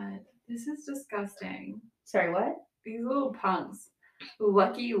god, this is disgusting. Sorry, what? These little punks.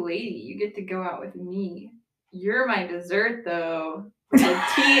 Lucky lady, you get to go out with me. You're my dessert though. The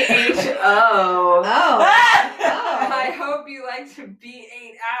THO. Oh. I hope you like to be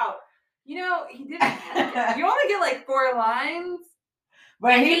ate out. You know, he didn't. You only get like 4 lines.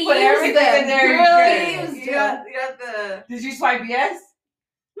 But he He put used everything them. in there. Really Good. used You got the. Did you swipe yes?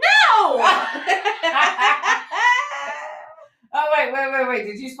 No! Oh wait.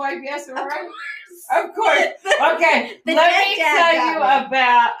 Did you swipe yes or right? Of course. Okay. The Let dead me dad tell got you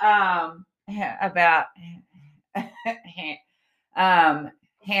about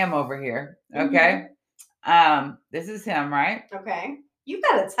Ham over here. Okay. This is him, right? Okay. You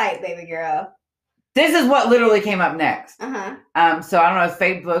got a type, baby girl. This is what literally came up next. Uh-huh. So I don't know if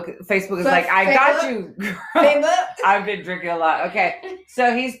Facebook is like, I got you. girl." Facebook? I've been drinking a lot. Okay.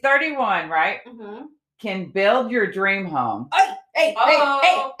 So he's 31, right? Mm-hmm. Can build your dream home. Hey,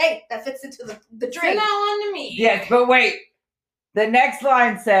 Uh-oh. hey, that fits into the Send drink. that one to me. Yes, but wait. The next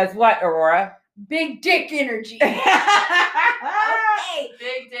line says what, Aurora? Big dick energy. Hey, Okay.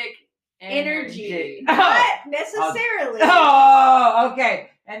 Big dick energy. Oh. Not necessarily. Oh, okay.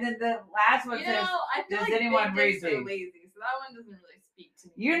 And then the last one You says, know, I feel does like anyone big read dicks are these? lazy, so that one doesn't really speak to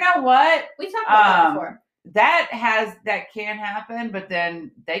me. You know what? We talked about that before. That can happen, but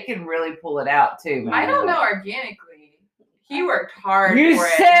then they can really pull it out too, man. I don't know Like, organically. He worked hard. you for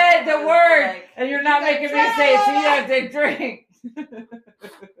said it. the It was word, like, and you're you not gotta making me say it, so you try have to drink.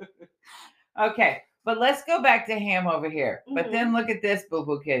 Okay, but let's go back to Ham over here. But then look at this Boo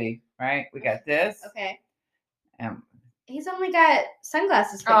Boo Kitty, right? We got this. Okay. Um, He's only got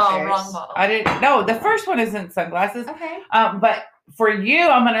sunglasses pictures. Oh, wrong bottle. I didn't. No, the first one isn't sunglasses. Okay. But for you,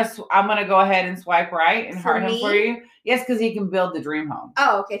 I'm gonna go ahead and swipe right and For heart him me? for you. Yes, because he can build the dream home.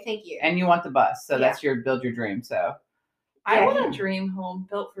 Oh, okay. Thank you. And you want the bus, so Yeah. that's your build your dream. So I Yeah. want a dream home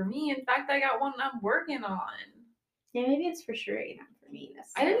built for me. In fact, I got one I'm working on. Yeah, maybe it's for Sheree, not for me.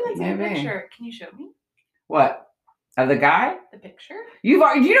 I didn't even see the Maybe. picture. Can you show me what? Of the guy? the picture? Do you know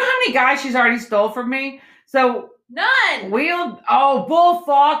how many guys she's already stole from me? So None. bull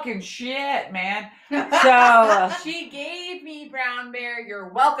fucking shit, man. So She gave me Brown Bear. You're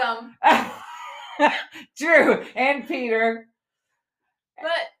welcome. Drew and Peter.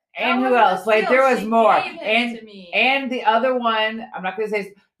 But And that who wasn't a else? Like steal. there was She more. gave him to me. And the other one, I'm not gonna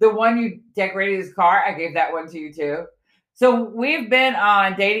say the one you decorated his car, I gave that one to you too. So we've been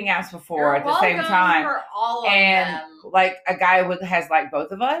on dating apps before You're at the same welcome time. for all of And them. like a guy has like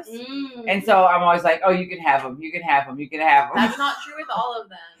both of us. And so I'm always like, oh, you can have them. You can have them. You can have them. That's not true with all of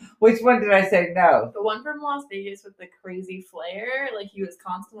them. Which one did I say no? The one from Las Vegas with the crazy flair, like he was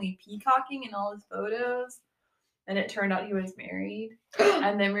constantly peacocking in all his photos, and it turned out he was married.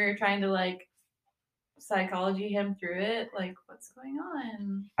 And then we were trying to like psychology him through it, like what's going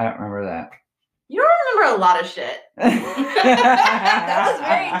on? I don't remember that. You don't remember a lot of shit. That was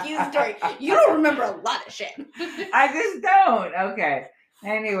very accusatory. You don't remember a lot of shit. I just don't. Okay.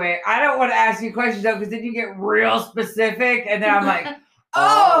 Anyway, I don't want to ask you questions though, because then you get real specific, and then I'm like,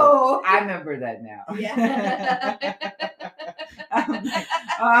 oh, I remember that now. Yeah. I'm like,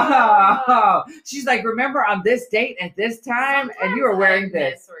 oh, she's like, remember on this date at this time, and you were wearing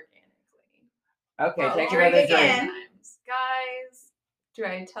Sometimes this. I miss organically. Okay, take drink another again. drink. Guys, do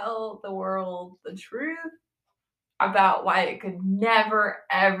I tell the world the truth about why it could never,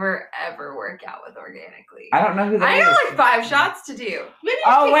 ever, ever work out with organically? I don't know who that I is. got like 5 shots to do. Maybe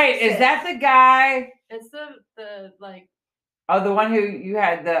Oh it's wait, is that the guy? It's the like Oh, the one who you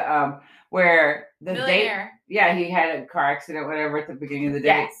had the where the date? millionaire. Yeah, he had a car accident, whatever, at the beginning of the date.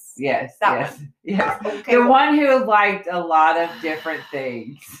 Yes. Yes, That yes, one. yes. Okay, The well, one who liked a lot of different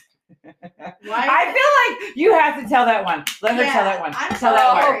things. why- I feel like you have to tell that one. Let her tell that one. I'm Tell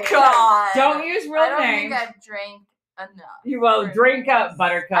that sorry. one. God. Don't use real I don't names. think I've drank enough. You will for drink this. up,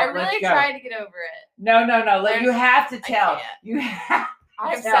 Buttercup. I Let's really go. tried to get over it. No. Like, you have to tell. can't. You have.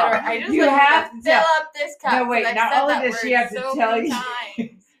 I've No, said her. I just you like have to fill tell. up this cup. No, 'cause wait, I've not said only that does she word have to so tell many you-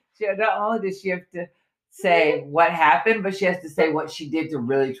 times. Not only does she have to say what happened, but she has to say what she did to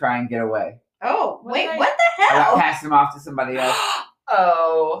really try and get away. Oh, What wait, did I- what the I got hell? passing him off to somebody else.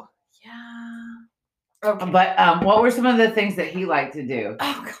 Oh, yeah. Okay. But what were some of the things that he liked to do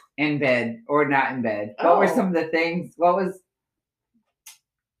Oh, God. in bed or not in bed? What were Oh. some of the things? What was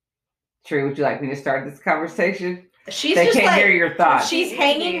True? Would you like me to start this conversation? She's They just can't like, hear your thoughts. she's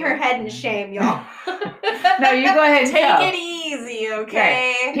hanging her head in shame, y'all. No, you go ahead and Take tell. it easy,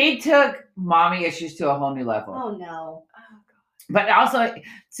 okay? He took mommy issues to a whole new level. Oh no. Oh, God. But also,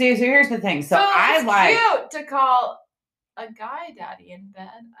 see, so here's the thing. So I it's like. cute to call a guy daddy in bed.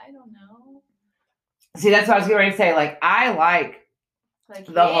 I don't know. See, that's what I was getting ready to say. Like, I like, Like,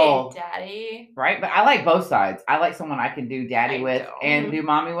 The hey, whole- daddy. right? But I like both sides. I like someone I can do daddy I with don't. and do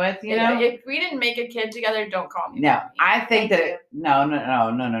mommy with, you If- know? if we didn't make a kid together, don't call me. No, mommy. I think Thank that no.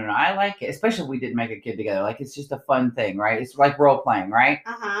 I like it, especially if we didn't make a kid together. Like, it's just a fun thing, right? It's like role playing, right?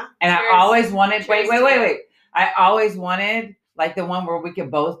 Uh-huh. And Cheers. I always wanted. Cheers Wait. to I always wanted like the one where we could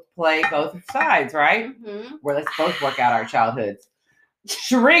both play both sides, right? Mm-hmm. Where let's both work out our childhoods.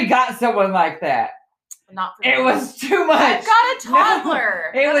 Sheree got someone like that. Not for It me. was too much. I've got a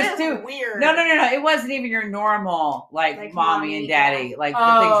toddler. it That was is too- weird. No. It wasn't even your normal like, Like mommy mommy, and daddy, yeah. like the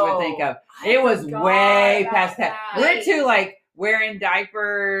things you would think of. I It was forgot way about past that. We're Wait. too like wearing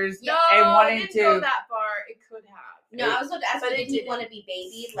diapers No, and it wanting didn't to. go that far. It could have. No, I was about to ask, But did it he didn't. want to be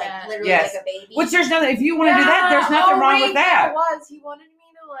babied? Like Yeah. literally Yes. like a baby? Which there's nothing. If you want to do that, there's nothing wrong with that. There was. He wanted me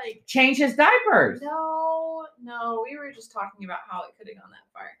to like. Change his diapers. No, we were just talking about how it could have gone that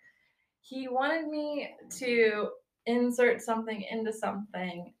far. He wanted me to insert something into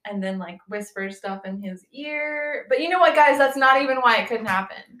something and then like whisper stuff in his ear. But you know what, guys? That's not even why it couldn't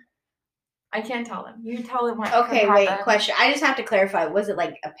happen. I can't tell them. You tell them what. Okay, could wait, happen. question. I just have to clarify. Was it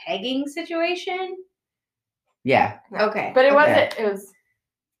like a pegging situation? Yeah. Yeah. Okay. But it okay. wasn't. It was.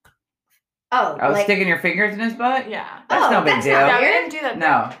 Oh, I was like, sticking your fingers in his butt? Yeah. That's no big that's deal. not Yeah, we weird. didn't do that.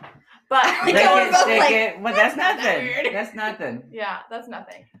 No. But Like, They I can was both stick like, it. Well, that's not that nothing. weird. That's nothing. yeah, that's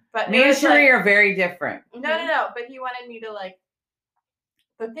nothing. But Me it and was Sheree like, are very different. no. But he wanted me to like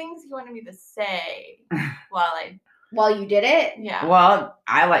the things he wanted me to say while I While you did it? yeah. Well,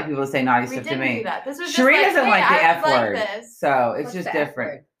 I like people to say naughty we stuff to didn't me. do that. This was just Sheree like, doesn't hey, like the I F like word. this. So it's What's just the F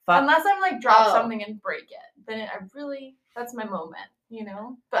different. word? Fuck. Unless I'm like drop Oh. something and break it, then that's my moment, you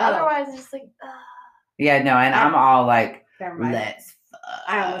know. But Oh. otherwise, it's just like, Yeah, no, and I'm all like, Never mind. let's fuck.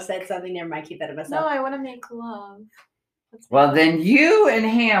 I almost said something. Never mind. Keep that to no, myself. I want to make love. Let's make Well, love. then you and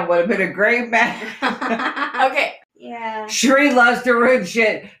him would have been a great match. Okay. Yeah. Sheree loves to ruin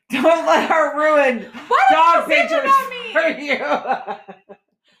shit. Don't let her ruin What dog did you say pictures about me? for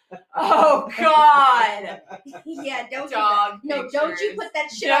you. Oh God. Yeah, don't Dog do that. No, don't you pictures. put that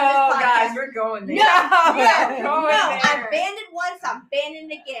shit No, on this podcast. guys, we're going No, there. no, We're no. going there. I banned it once. I'm banning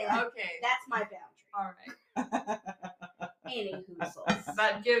it again. Okay. That's my boundary. All right. Anywho,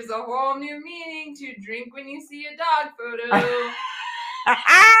 That gives a whole new meaning to drink when you see a dog photo.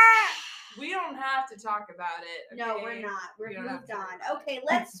 We don't have to talk about it. no, okay? we're not. We're We don't have moved to worry on. about it. Okay,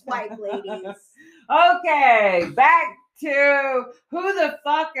 let's swipe, ladies. Okay, back to who the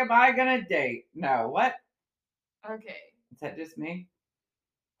fuck am I gonna date? No, what? Okay. Is that just me?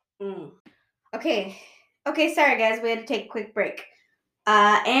 Okay. Okay, sorry guys, we had to take a quick break.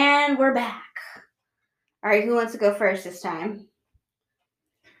 And we're back. All right, who wants to go first this time?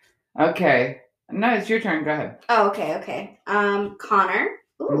 Okay. No, it's your turn. Go ahead. Oh, okay. Connor.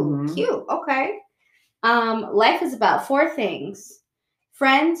 Ooh, Mhm. cute. Okay. Life is about 4 things: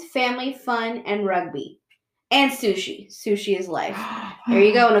 friends, family, fun, and rugby. And sushi. Sushi is life. There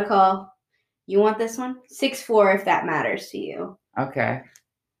you go, Nicole. You want this one? 6'4" if that matters to you. Okay.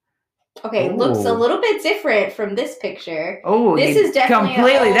 Okay, it looks a Ooh. little bit different from this picture. Oh, This is definitely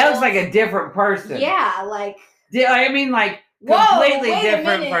completely. That old- looks like a different person. Yeah, like I mean, like whoa, completely wait a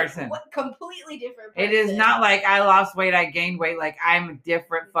different minute. person. What, completely different person. It is not like I lost weight, I gained weight. Like I'm a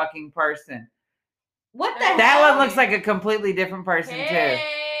different fucking person. What the That hell? one looks like a completely different person too.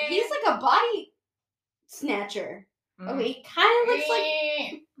 Hey. He's like a body snatcher. Mm. Okay, he kind of looks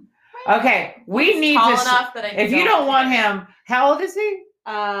like Okay, we He's need tall to. enough that I If you don't want him, how old is he?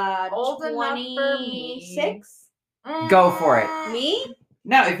 Old enough for me. 26. Go for it. Me?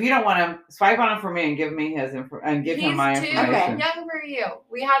 No, if you don't want him, swipe on him for me and give me his and give him my He's too information. young for you.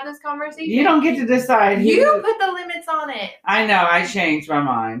 We had this conversation. You don't get to decide. who- You put the limits on it. I know. I changed my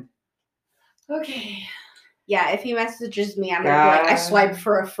mind. Okay. Yeah, if he messages me, I'm gonna be like, I swiped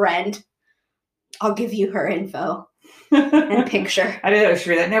for a friend. I'll give you her info and picture. I did that with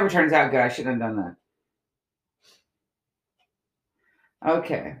Sheree. That never turns out good. I shouldn't have done that.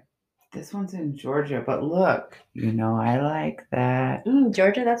 Okay. This one's in Georgia, but look, I like that.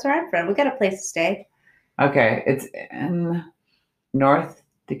 Georgia, that's where I'm from. We got a place to stay. Okay, it's in North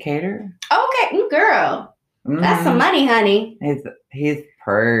Decatur. Okay, girl. That's some Mm, money, honey. He's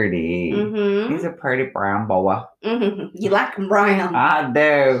pretty. Mm-hmm. He's a pretty brown boy. Mm-hmm. You like him brown. I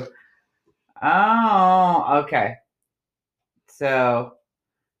do. Oh, okay. So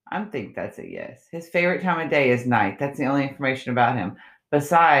I think that's a yes. His favorite time of day is night. That's the only information about him.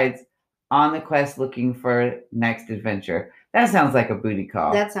 Besides, on the quest looking for next adventure. That sounds like a booty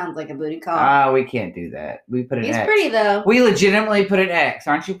call. That sounds like a booty call. We can't do that. We put an He's X. pretty though. We legitimately put an X.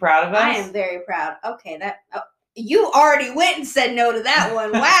 Aren't you proud of us? I am very proud. Okay, you already went and said no to that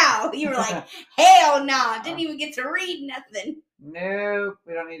one. Wow. You were like, hell nah. Didn't even get to read nothing. Nope.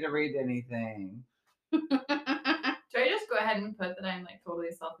 We don't need to read anything. Do I just go ahead and put that I'm like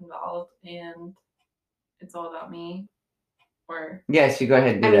totally self-involved and it's all about me? Or Yes, you go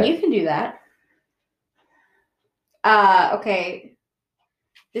ahead and do I that. mean, you can do that. Okay.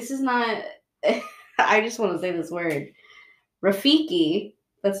 This is not. I just want to say this word. Rafiki.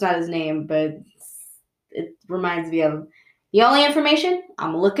 That's not his name, but it reminds me of the only information.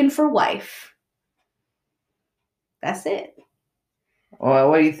 I'm looking for wife. That's it. Well,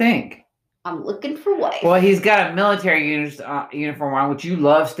 what do you think? I'm looking for wife. Well, he's got a military uniform on, which you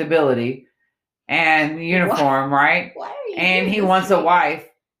love stability and uniform, right? Why are you? And doing he this wants to a me? wife.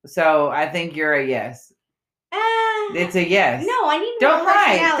 So I think you're a yes. It's a yes. No, I need Don't more lie.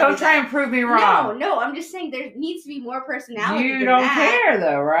 personality. Don't try and prove me wrong. No, I'm just saying there needs to be more personality. You than don't that. care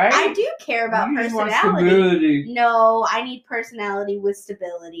though, right? I do care about You just want personality. stability. No, I need personality with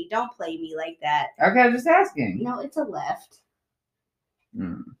stability. Don't play me like that. Okay, I'm just asking. No, it's a left.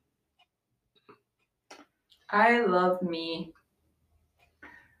 Hmm. I love me.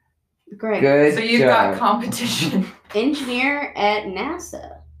 Great. Good So you've job. got competition. Engineer at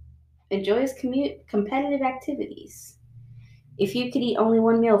NASA. Enjoys competitive activities. If you could eat only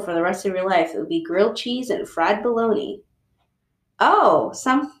one meal for the rest of your life, it would be grilled cheese and fried bologna. Oh,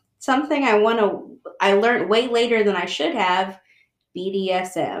 something I learned way later than I should have.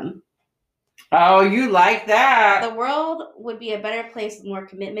 BDSM. Oh, you like that. The world would be a better place with more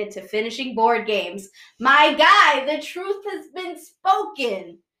commitment to finishing board games. My guy, the truth has been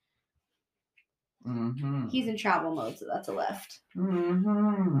spoken. Mm-hmm. He's in travel mode, so that's a left.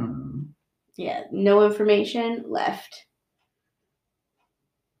 Mm-hmm. Yeah, no information, left.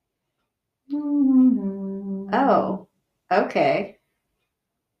 Oh, okay.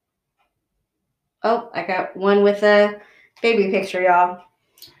 Oh, I got one with a baby picture, y'all.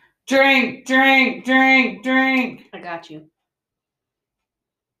 Drink, drink, drink, drink. I got you.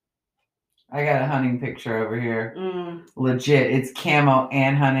 I got a hunting picture over here. Mm. Legit, it's camo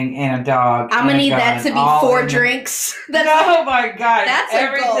and hunting and a dog. I'm gonna need that to be 4 drinks. Oh my god! That's a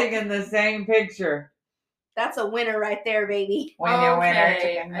everything goal. in the same picture. That's a winner right there, baby. Winner, winner,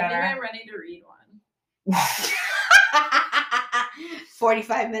 Okay, chicken I think dinner. I'm ready to read one.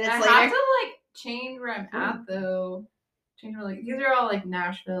 45 minutes I later. have to like change where I'm at though. Change where, like these are all like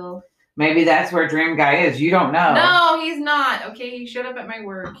Nashville. Maybe that's where Dream Guy is. You don't know. No, he's not. Okay, he showed up at my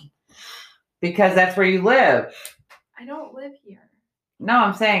work. Because that's where you live. I don't live here. No,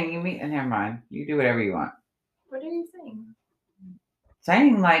 I'm saying you meet. Never mind. You do whatever you want. What are you saying?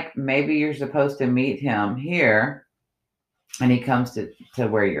 Saying like maybe you're supposed to meet him here, and he comes to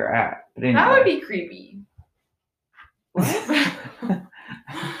where you're at. But anyway. That would be creepy.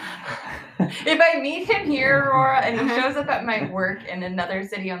 If I meet him here, Aurora, and he shows up at my work in another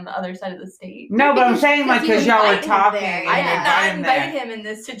city on the other side of the state. No, but I'm saying like because y'all were talking. there. and I you did not invited invite them. him in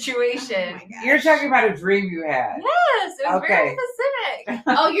this situation. You're talking about a dream you had. Yes, it was very Okay. specific.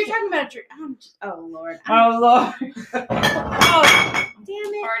 Oh, you're talking about a drink. Oh, Lord. Oh Lord. Oh,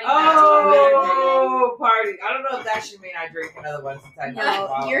 damn it. Party Oh, party. I don't know if that should mean I drink another one since I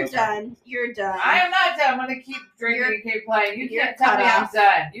No, you're done. You're done. I am not done. I'm going to keep drinking and keep playing. You you're can't tell me cut I'm off.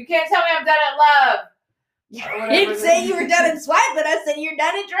 done. You can't tell me I'm done at love. You didn't say you were done in swiping. I said you're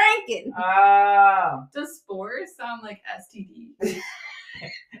done in drinking. Oh. Does spores sound like STD?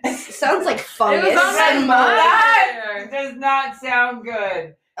 Sounds like fungus. It was on my and mind. That does not sound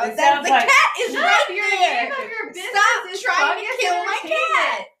good. Oh, It that, sounds the like- cat is Shut right up, your there. name of your business Stop is trying to Fungus kill my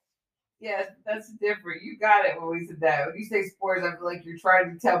Entertainment. cat. Yes, that's different. You got it when we said that. When you say spores, I feel like you're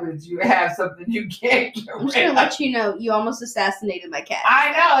trying to tell me that you have something you can't get I'm just rid gonna of. let you know you almost assassinated my cat.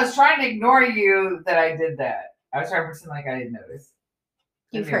 I know. I was trying to ignore you that I did that. I was trying to pretend like I didn't notice.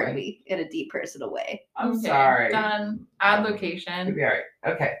 You've Anyway, heard me in a deep personal way. I'm Okay, sorry. Done. Add It'll location. be all right.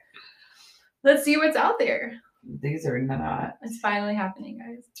 Okay. Let's see what's out there. These are not. It's finally happening,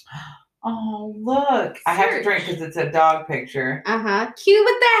 guys. Oh, look. I have to Search. drink because it's a dog picture. Cute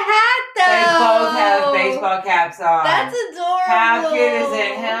with the hat though. They both have baseball caps on. That's adorable. How cute is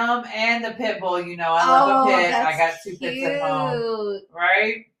it? Him and the pit bull. You know, I love a pit. I got that's 2 pits at home. cute.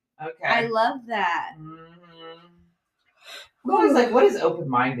 Right? Okay. I love that. Mhm. I'm always like, what does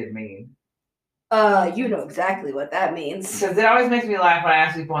open-minded mean? You know exactly what that means. Because it always makes me laugh when I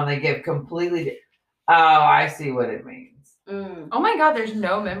ask people and they give completely. Oh, I see what it means. Oh my god, there's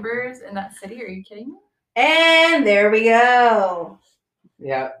no members in that city. Are you kidding me? And there we go.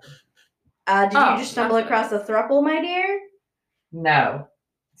 Yep. Did Oh, you just stumble that's across a thruple, my dear? No,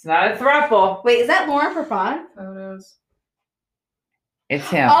 it's not a throuple. Wait, is that Lauren Prepon? Photos. It's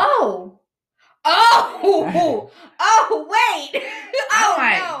him. Oh! Oh! Oh, wait! Oh,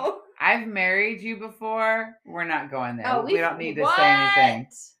 my- no! I've married you before. We're not going there. Oh, we don't need to What? say anything.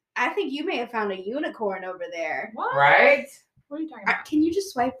 I think you may have found a unicorn over there. What? Right? What are you talking about? Can you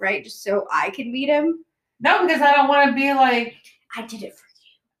just swipe right just so I can meet him? No, because I don't want to be like. I did it for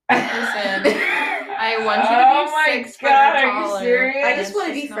Listen, you. I want you Oh to my be 6 foot God, or are you taller. serious? I just It's want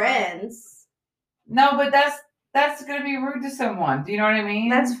to be not- friends. No, but that's gonna be rude to someone. Do you know what I mean?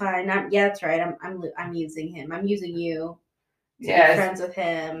 That's fine. Yeah, that's right. I'm using him. I'm using you to be yes. friends with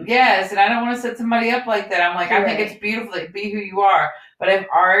him. Yes, and I don't want to set somebody up like that. I'm like, I think Right. it's beautiful. Like, be who you are. But I've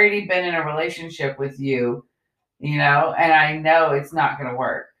already been in a relationship with you, you know, and I know it's not going to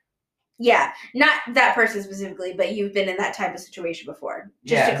work. Yeah, not that person specifically, but you've been in that type of situation before.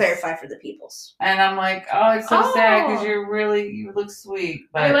 Just to Yes. clarify for the peoples. And I'm like, oh, it's so sad because Oh. you look sweet.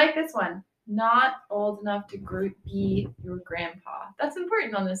 But I like this one. Not old enough to be your grandpa. That's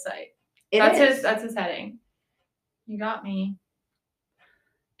important on this site. That's his heading. You got me.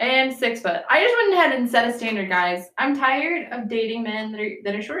 And 6 foot. I just went ahead and set a standard, guys. I'm tired of dating men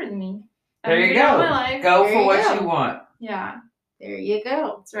that are shorter than me. there I've you figured out go. my life. Go There for you what go. you want. Yeah, There you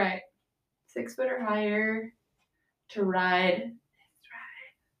go. that's right. 6 foot or higher to ride.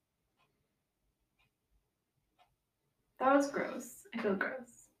 That was gross. I feel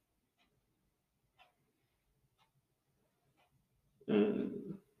gross.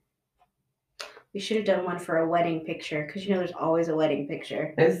 We should have done one for a wedding picture because there's always a wedding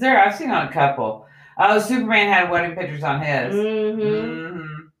picture. Is there? I've seen on a couple. Oh, Superman had wedding pictures on his.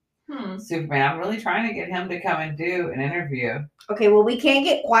 Superman. I'm really trying to get him to come and do an interview. Okay, well, we can't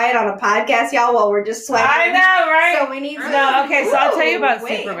get quiet on a podcast, y'all, while we're just swiping. I know, right? So we need to. No, okay, so I'll tell you about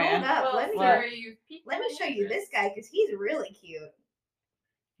wait, Superman. Hold up. Well, Let me show you this guy because he's really cute.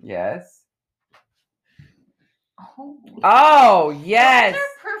 Yes. Oh, yes. Those are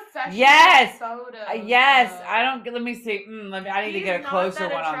professional Yes. photos. Yes. though. I don't. Let me see. I need to get a closer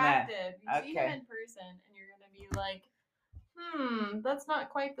one on that. You see him in person, and you're gonna be like, that's not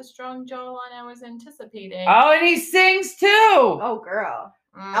quite the strong jawline I was anticipating. Oh, and he sings too. Oh, girl.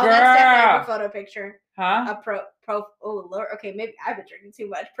 Oh, that's definitely a photo picture. Huh? Oh, Lord. Okay, maybe I've been drinking too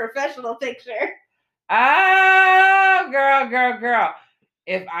much. Professional picture. Oh, girl.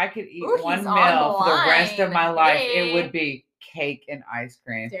 If I could eat one he's meal on for the rest of line. my life, Hey. it would be cake and ice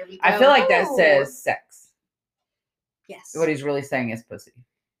cream. There we go. I feel like that Ooh. says sex. Yes. What he's really saying is pussy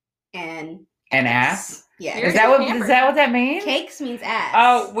And ass. Yeah. Here's Is that your what that means? Cakes means ass.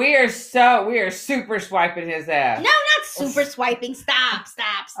 Oh, we are super swiping his ass. No, not super swiping. Stop.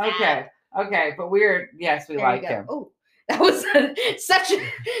 Okay, but we There like you go. him. Oh, that was such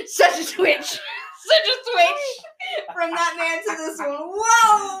a switch. Such a switch from that man to this one.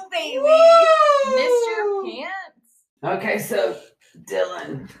 Whoa, baby. Missed your pants. Okay, so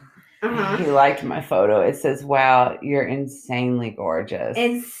Dylan, Uh-huh. he liked my photo. It says, "Wow, you're insanely gorgeous."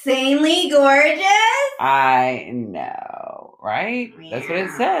 Insanely gorgeous. I know, right? That's what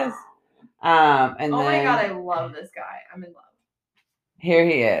it says. And Oh then my god, I love this guy. I'm in love. here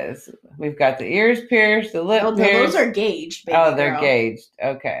he is. We've got the ears pierced, the lip Oh, no, pierced. those are gauged, baby Oh, they're girl. gauged.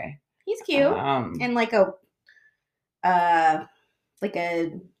 Okay. He's cute. And like a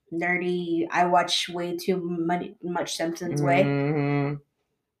nerdy, I watch way too much Simpsons way. mhm.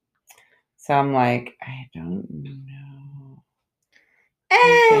 So I'm like, I don't know.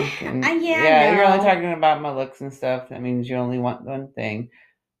 I'm thinking- yeah, you're only no. talking about my looks and stuff. That means you only want one thing,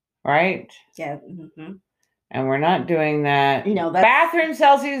 right? Yeah. Mm-hmm. And we're not doing that. No, that's Bathroom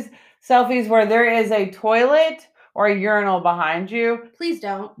selfies where there is a toilet or a urinal behind you. Please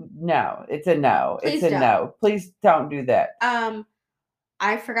don't. No, it's a no. Please It's a don't. no. Please don't do that.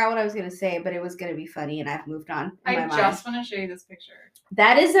 I forgot what I was gonna say, but it was gonna be funny, and I've moved on. I just want to show you this picture.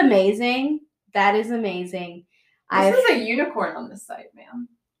 That is amazing. This is a unicorn on this site, man.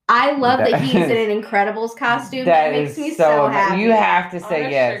 I love that he's in an Incredibles costume. That makes me so happy. You have to say on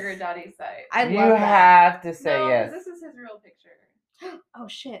a yes. Sugar Daddy site. I love You that. have to say No, yes. this is his real picture. Oh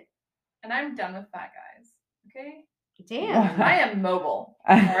shit! And I'm done with fat guys. Okay? Damn. I am mobile.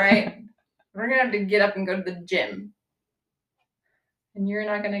 All right? We're going to have to get up and go to the gym. And you're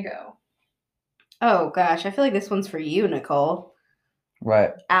not going to go. Oh gosh, I feel like this one's for you, Nicole.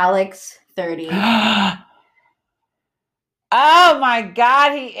 What? Alex, 30. Oh my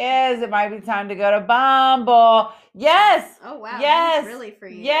God, he is. It might be time to go to Bumble. Yes. Oh wow. Yes. That's really for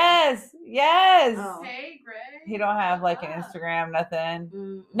you. Yes. Oh. Hey, Greg. He don't have like an What's up? Instagram, nothing.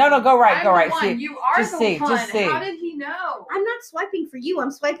 Mm. No, go right, I'm go the right. one. See, You are just the see, one. just see. How did he know? I'm not swiping for you.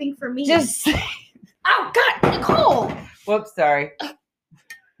 I'm swiping for me. just see. Oh God, Nicole. Whoops, sorry.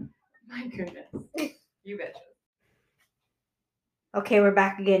 My goodness. You bitches. Okay, we're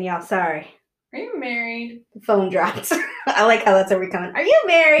back again, y'all. Sorry. Are you married? The phone dropped. I like how that's every comment. Are you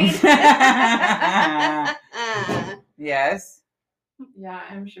married? Yes. Yeah,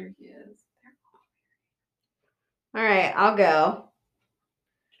 I'm sure he is. All right, I'll go.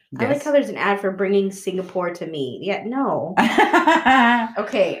 I like how there's an ad for bringing Singapore to me. Yeah, no.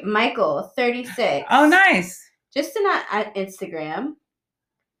 Okay, Michael, 36. Oh, nice. Just not at Instagram.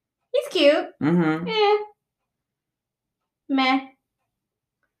 He's cute. Mm-hmm. Meh.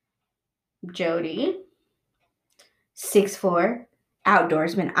 Jody, 6'4",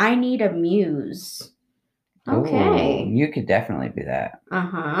 outdoorsman. I need a muse. Okay. Ooh, you could definitely be that.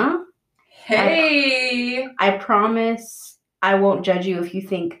 Uh-huh. Hey! I promise I won't judge you if you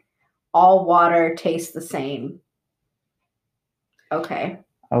think all water tastes the same. Okay.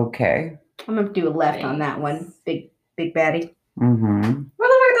 Okay. I'm gonna do a left on that one. Big baddie. Mm-hmm. What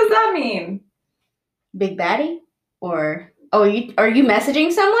the fuck does that mean? Big baddie? Or are you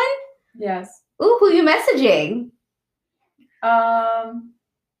messaging someone? Yes. Ooh, who you messaging?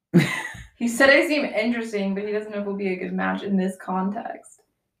 He said I seem interesting, but he doesn't know if we'll be a good match in this context.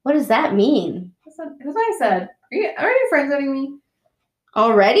 What does that mean? That's what I said. Are you friends-zoning me?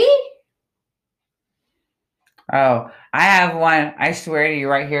 Already? Oh, I have one. I swear to you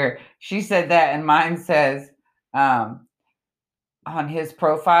right here. She said that, and mine says on his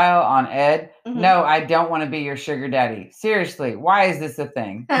profile on Ed, Mhm. no, I don't want to be your sugar daddy. Seriously, why is this a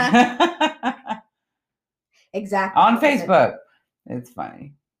thing? Exactly. On what I said. Facebook. It's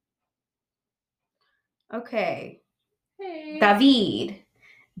funny. Okay. Hey. David,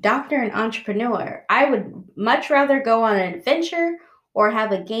 doctor and entrepreneur. I would much rather go on an adventure or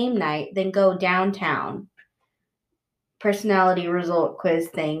have a game night than go downtown. Personality result quiz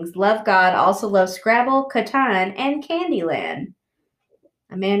things. Love God, also love Scrabble, Catan, and Candyland.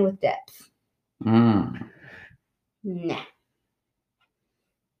 A man with depth. Mm. Nah.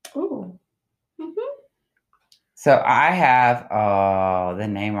 Ooh. Mm-hmm. So I have, the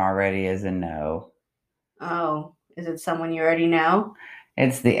name already is a no. Oh, is it someone you already know?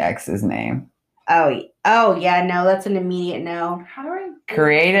 It's the ex's name. Oh, yeah, no, that's an immediate no. How do I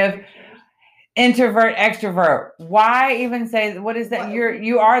Creative. pictures? Introvert, extrovert. Why even say, what is that? What?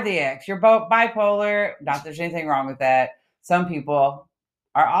 You are the ex. You're both bipolar. Not that there's anything wrong with that. Some people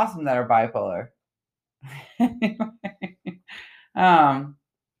are awesome that are bipolar.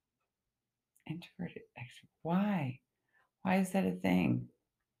 Introverted, extrovert. Why? Why is that a thing?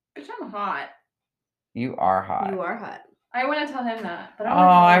 Bitch, I'm hot. You are hot. You are hot. I want to tell him that. But Oh, I don't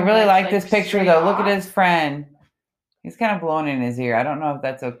wanna tell I him really that, like this picture straight though. Look off. at his friend. He's kind of blowing in his ear. I don't know if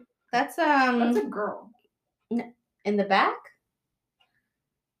that's a. That's That's a girl. in the back.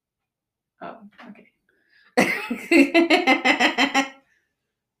 Oh, okay.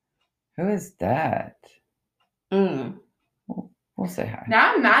 Who is that? Mm. We'll say hi.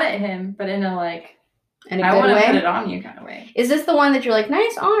 Now I'm mad at him, but in a In a I good want to way. put it on you kind of way. Is this the one that you're like,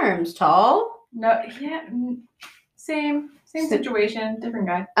 nice arms, tall? No, yeah, same situation, different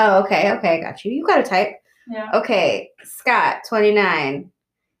guy. Oh, okay, I got you. You got a type. Yeah. Okay, Scott, 29.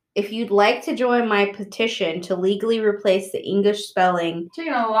 If you'd like to join my petition to legally replace the English spelling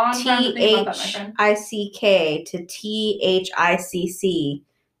Taking a long time to think about that, my friend. THICK to THICC,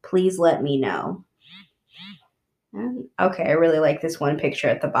 please let me know. Okay, I really like this one picture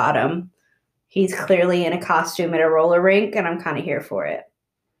at the bottom. He's clearly in a costume at a roller rink, and I'm kind of here for it.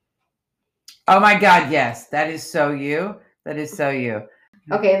 Oh my God, yes. That is so you. That is so you.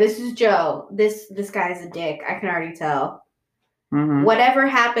 Okay, this is Joe. This guy's a dick. I can already tell. Mm-hmm. Whatever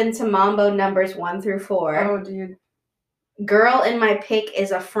happened to Mambo numbers 1 through 4? Oh, dude. Girl in my pic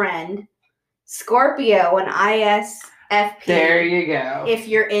is a friend. Scorpio and ISFP. There you go. If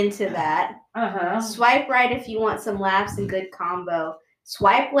you're into that. Uh-huh. Swipe right if you want some laughs and good combo.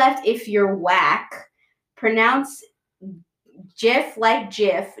 Swipe left if you're whack. Pronounce GIF like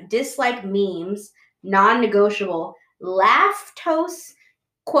GIF. Dislike memes. Non-negotiable. Lactose,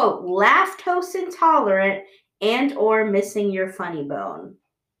 quote, lactose intolerant and or missing your funny bone.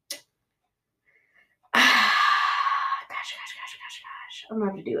 Gosh. I'm going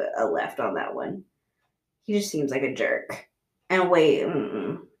to have to do a left on that one. He just seems like a jerk. And wait.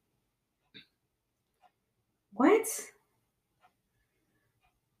 What?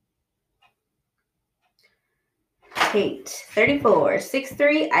 Hate. 34.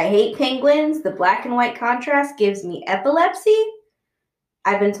 6'3". I hate penguins. The black and white contrast gives me epilepsy.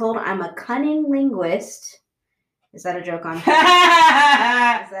 I've been told I'm a cunning linguist. Is that a joke on cunningus?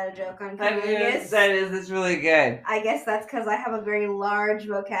 That's really good. I guess that's because I have a very large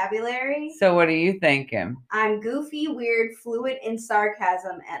vocabulary. So what are you thinking? I'm goofy, weird, fluent in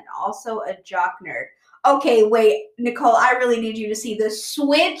sarcasm, and also a jock nerd. Okay, wait, Nicole, I really need you to see the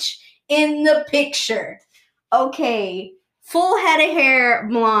switch in the picture. Okay, full head of hair,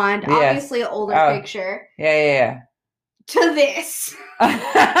 blonde, Yes. obviously an older picture. Yeah. To this.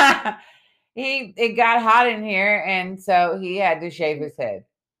 It got hot in here, and so he had to shave his head.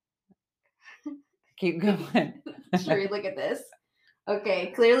 Keep going. Sure, look at this. Okay,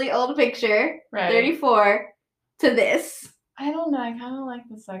 clearly old picture. Right. 34 to this. I don't know. I kind of like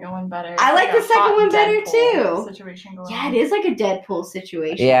the second one better. I like the second one better Deadpool too. Situation going Yeah, on. it is like a Deadpool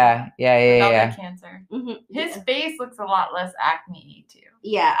situation. Yeah. Without the cancer. Mm-hmm. His face looks a lot less acne too.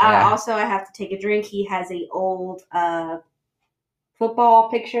 Yeah. Also, I have to take a drink. He has a old football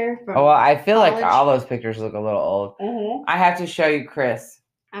picture. From Oh, well, I feel like college. all those pictures look a little old. Mm-hmm. I have to show you Chris.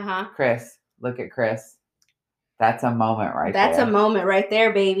 Uh-huh. Chris, look at Chris. That's a moment right That's there. a moment right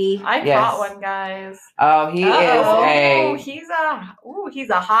there, baby. I Yes. caught one, guys. Oh, he He's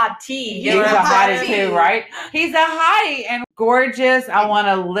a hot tea. He's He's You're a a hottie hottie. too, right? He's a hottie and gorgeous. I want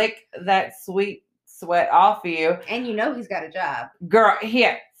to lick that sweet sweat off of you. And you know he's got a job. Girl,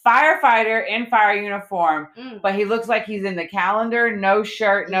 firefighter in fire uniform, Mm. but he looks like he's in the calendar. No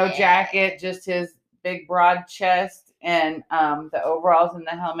shirt, no Yeah. jacket, just his big broad chest. and the overalls and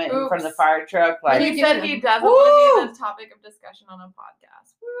the helmet in front of the Oops. fire truck. Like, He said he doesn't Woo! want to be the topic of discussion on a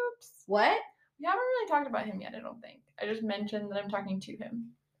podcast. Whoops. What? We haven't really talked about him yet, I don't think. I just mentioned that I'm talking to him.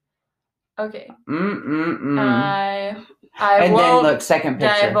 Okay. I And then won't look, second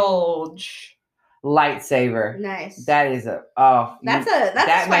picture, divulge. lightsaber. Nice. That is a that's that's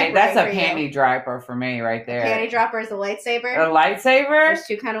a swipe a right for you. panty dropper for me right there. Panty dropper is a lightsaber. A lightsaber, There's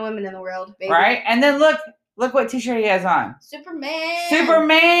two kind of women in the world, baby. right? And then look what t-shirt he has on. Superman.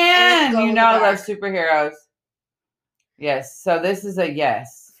 Superman. glow You in know, the I love dark. superheroes. Yes. So this is a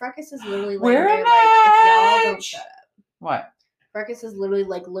yes. Freckles is literally like, We're a if y'all don't match. shut up. What? Freckles is literally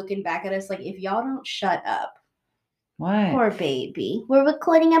like looking back at us like, if y'all don't shut up. What? Poor baby. We're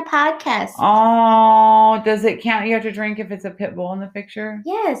recording a podcast. Oh, does it count? You have to drink if it's a pit bull in the picture.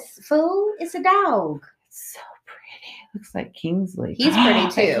 Yes, fool. It's a dog. It's so pretty. It looks like Kingsley. He's pretty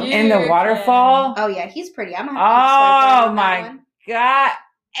too. In the Cute. waterfall. Oh yeah, he's pretty. I'm gonna have to swipe right Oh on that my one. God.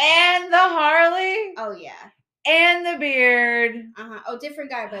 And the Harley. Oh yeah. And the beard. Oh, different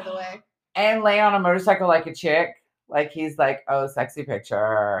guy by the way. And lay on a motorcycle like a chick. Like he's like, oh, sexy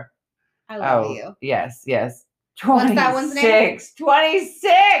picture. I love Oh, you. yes. What's that one's name? 26.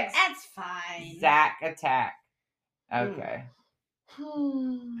 That's fine. Zack Attack. Okay.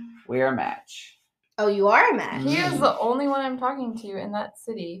 We're a match. Oh, you are a match. He is the only one I'm talking to in that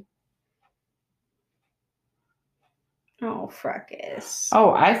city. Oh, Freckles.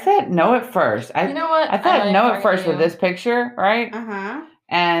 Oh, I said no at first. You know what? I thought like no talking at first to with you. this picture, right? Uh-huh.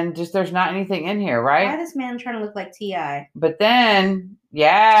 And just there's not anything in here, Why right? this man trying to look like T.I.? But then,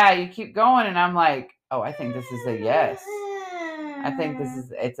 yeah, you keep going, and I'm like, oh, I think this is a yes. I think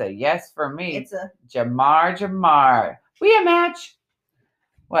it's a yes for me. It's a Jamar. We a match.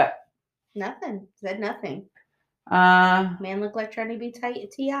 What? nothing. Said nothing. Man looked like trying to be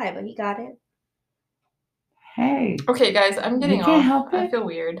T.I., but he got it. Hey. Okay, guys, I'm getting You off. can't help I it. feel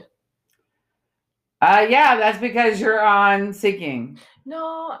weird. Yeah, that's because you're on Seeking.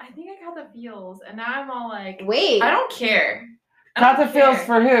 No, I think I got the feels, and now I'm all like, Wait. I don't care. I Got don't the feels care.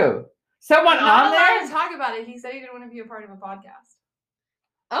 for who? Someone I'm not on allowed there? to talk about it. He said he didn't want to be a part of a podcast.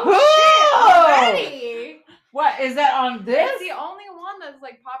 Oh, Whoa! shit. Already? What is that on this? It's the only one that's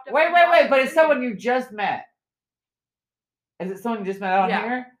like popped up. Wait, on but it's Vine. someone you just met. Is it someone you just met on Yeah.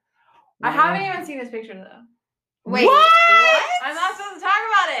 here? I haven't even seen his picture though. Wait. What? I'm not supposed to talk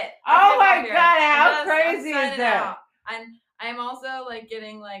about it. Oh Okay, my come here. God, how I'm crazy signing is that? out. I'm also like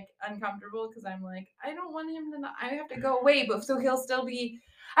getting like uncomfortable because I'm like, I don't want him to not, I have to go away, but so he'll still be,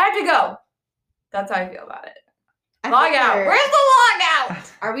 I have to go. That's how I feel about it. Log out. figure- Where's the log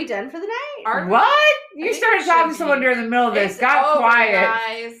out? Are we done for the night? Are we? What? I You think started it talking should to someone be. during the middle of this, It's got over, quiet,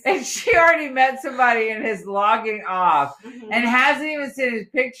 guys. and she already met somebody and is logging off Mhm. and hasn't even seen his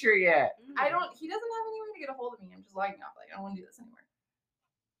picture yet. He doesn't have any way to get a hold of me. I'm just logging off. Like, I don't want to do this anymore.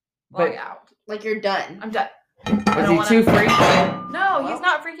 But- Log out. Like you're done. I'm done. Was he too freaky? No, he's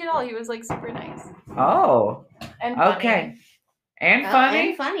not freaky at all. He was like super nice. Oh, And funny. okay. And Oh, funny.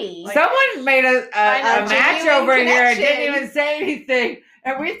 and funny. Like- Someone made a I know, match genuine over here and didn't connection. even say anything.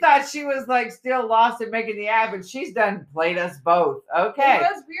 And we thought she was like still lost in making the app, and she's done played us both. Okay. It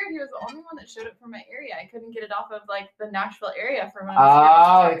was weird. He was the only one that showed up from my area. I couldn't get it off of like the Nashville area from when I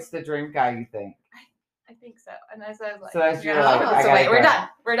Oh, was here. it's the dream guy, you think? I think so. And I was like, So that's your, oh, like, I so gotta wait, we're go. done.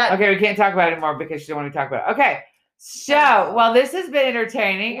 We're done. Okay, we can't talk about it anymore because she don't want to talk about it. Okay. So, well, this has been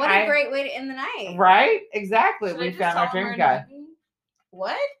entertaining. What a great way to end the night. Right? Exactly. Should I We just found our tell him dream we're guy. not meeting?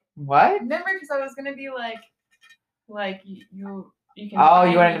 What? What? Remember, because I was gonna be like you can. Oh,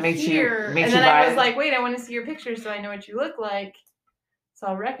 find you wanted me to meet you- here. meet and you then I by- was like, wait, I want to see your picture so I know what you look like, so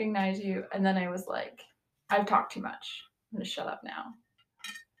I'll recognize you. And then I was like, I've talked too much. I'm gonna shut up now.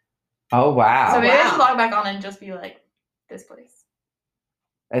 Oh, wow. So maybe I wow. should log back on and just be like, this place.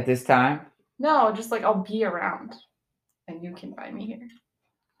 At this time? No, just like I'll be around, and you can find me here.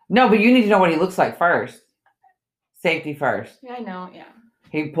 No, but you need to know what he looks like first. Safety first. Yeah, I know. Yeah.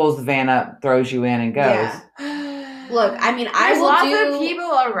 He pulls the van up, throws you in, and goes. Yeah. Look, I mean, I There's will lots do. of people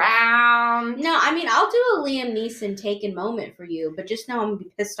around. No, I mean, I'll do a Liam Neeson taken moment for you, but just know I'm gonna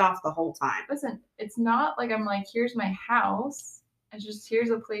be pissed off the whole time. Listen, it's not like I'm like, here's my house. It's just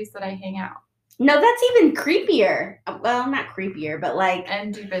here's a place that I hang out No, that's even creepier. Well, not creepier, but like.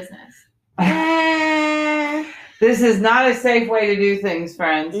 and do business. This is not a safe way to do things,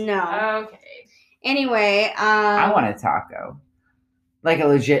 friends. No. Okay. Anyway, I want a taco. Like a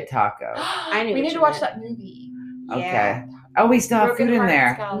legit taco. I knew we what need to you watch meant. that movie. Yeah. Okay. Oh, we still have Broken food in Hearts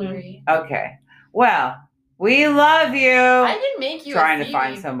there. Gallery. Okay. Well, we love you. I can make you Trying a to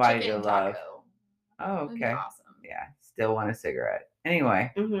find seaweed somebody to chicken love. taco. Oh, That'd be okay. awesome. Yeah. Still want a cigarette.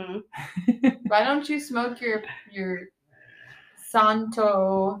 Anyway. Mm-hmm. Why don't you smoke your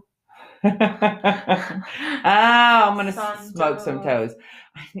Santo? I'm gonna smoke some Santo. toes.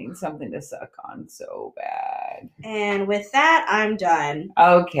 I need something to suck on so bad. And with that, I'm done.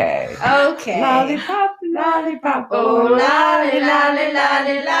 Okay. Okay. Lollipop, lollipop, Oh, oh lolly, lolly,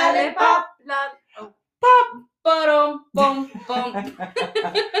 lolly, lolly, lollipop. pop. Ba-dum, bum, bum.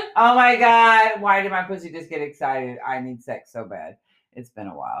 Oh my God! Why did my pussy just get excited? I need sex so bad. It's been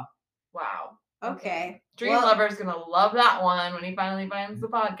a while. Wow. Okay. Dream Well- Lover's gonna love that one when he finally finds the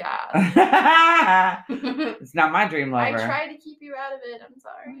podcast. It's not my dream lover. I tried to keep you out of it. I'm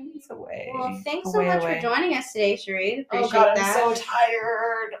sorry. It's away. Well, thanks so Away, much away. for joining us today, Sheree. Oh Appreciate God, that. I'm so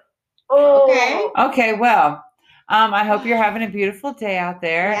tired. Okay. Okay, well, I hope you're having a beautiful day out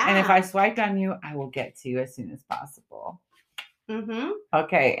there. And if Yeah. I swiped on you, I will get to you as soon as possible. Mm-hmm.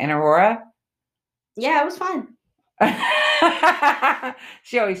 Okay, and Aurora? Yeah, it was fun.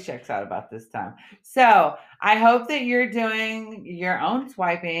 She always checks out about this time. So I hope that you're doing your own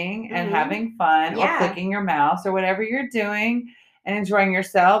swiping and Mhm. having fun Yeah. or clicking your mouse or whatever you're doing and enjoying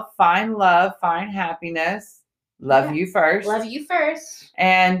yourself. Find love, find happiness. Love Yeah. you first. Love you first.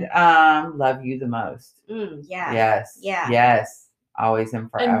 And love you the most. Yeah. Yes. Yeah. Yes. Always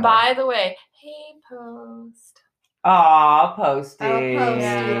and forever. And by the way, hey Post. Aw, Posty. Oh, Post,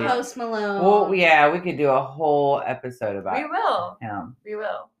 Yeah. Post Malone. Well, yeah, we could do a whole episode about We will. him. We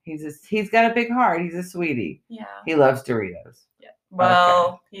will. He's got a big heart. He's a sweetie. Yeah. He loves Doritos. Yeah.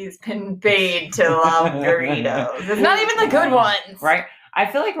 Well, he's been paid to love Doritos. It's not even the good ones. Right? I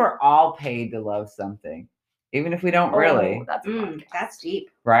feel like we're all paid to love something, even if we don't really. Oh, that's a podcast. That's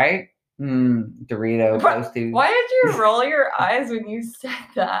deep. Right? Dorito, What? Posty. Why did you roll your eyes when you said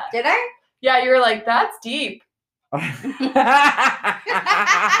that? Did I? Yeah, you were like, that's deep.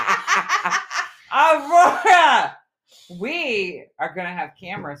 Aurora! We are going to have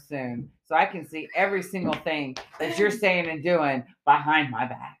cameras soon, so I can see every single thing that you're saying and doing behind my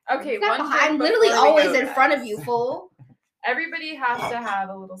back. Okay, It's not one behind- thing I'm literally before we always go, in front of guys. you, fool. Everybody has to have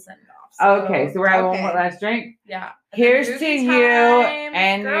a little send off. Okay, so we're having one okay. more last drink. Yeah. Here's to Movie you time,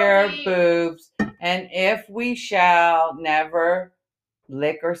 and girl your deep. boobs. And if we shall never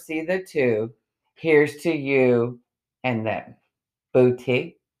lick or see the two, here's to you and them.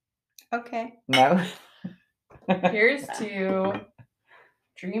 Booty. Okay. No. Here's to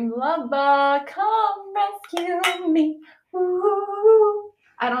Dream Lover, come rescue me. Ooh.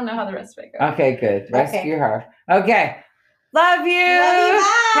 I don't know how the rest of it goes. Okay, good. Rescue her. Okay. Love you. Love you,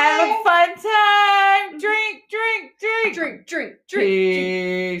 Have a bye. fun time. Drink, drink, drink. Drink, drink, drink. Peace.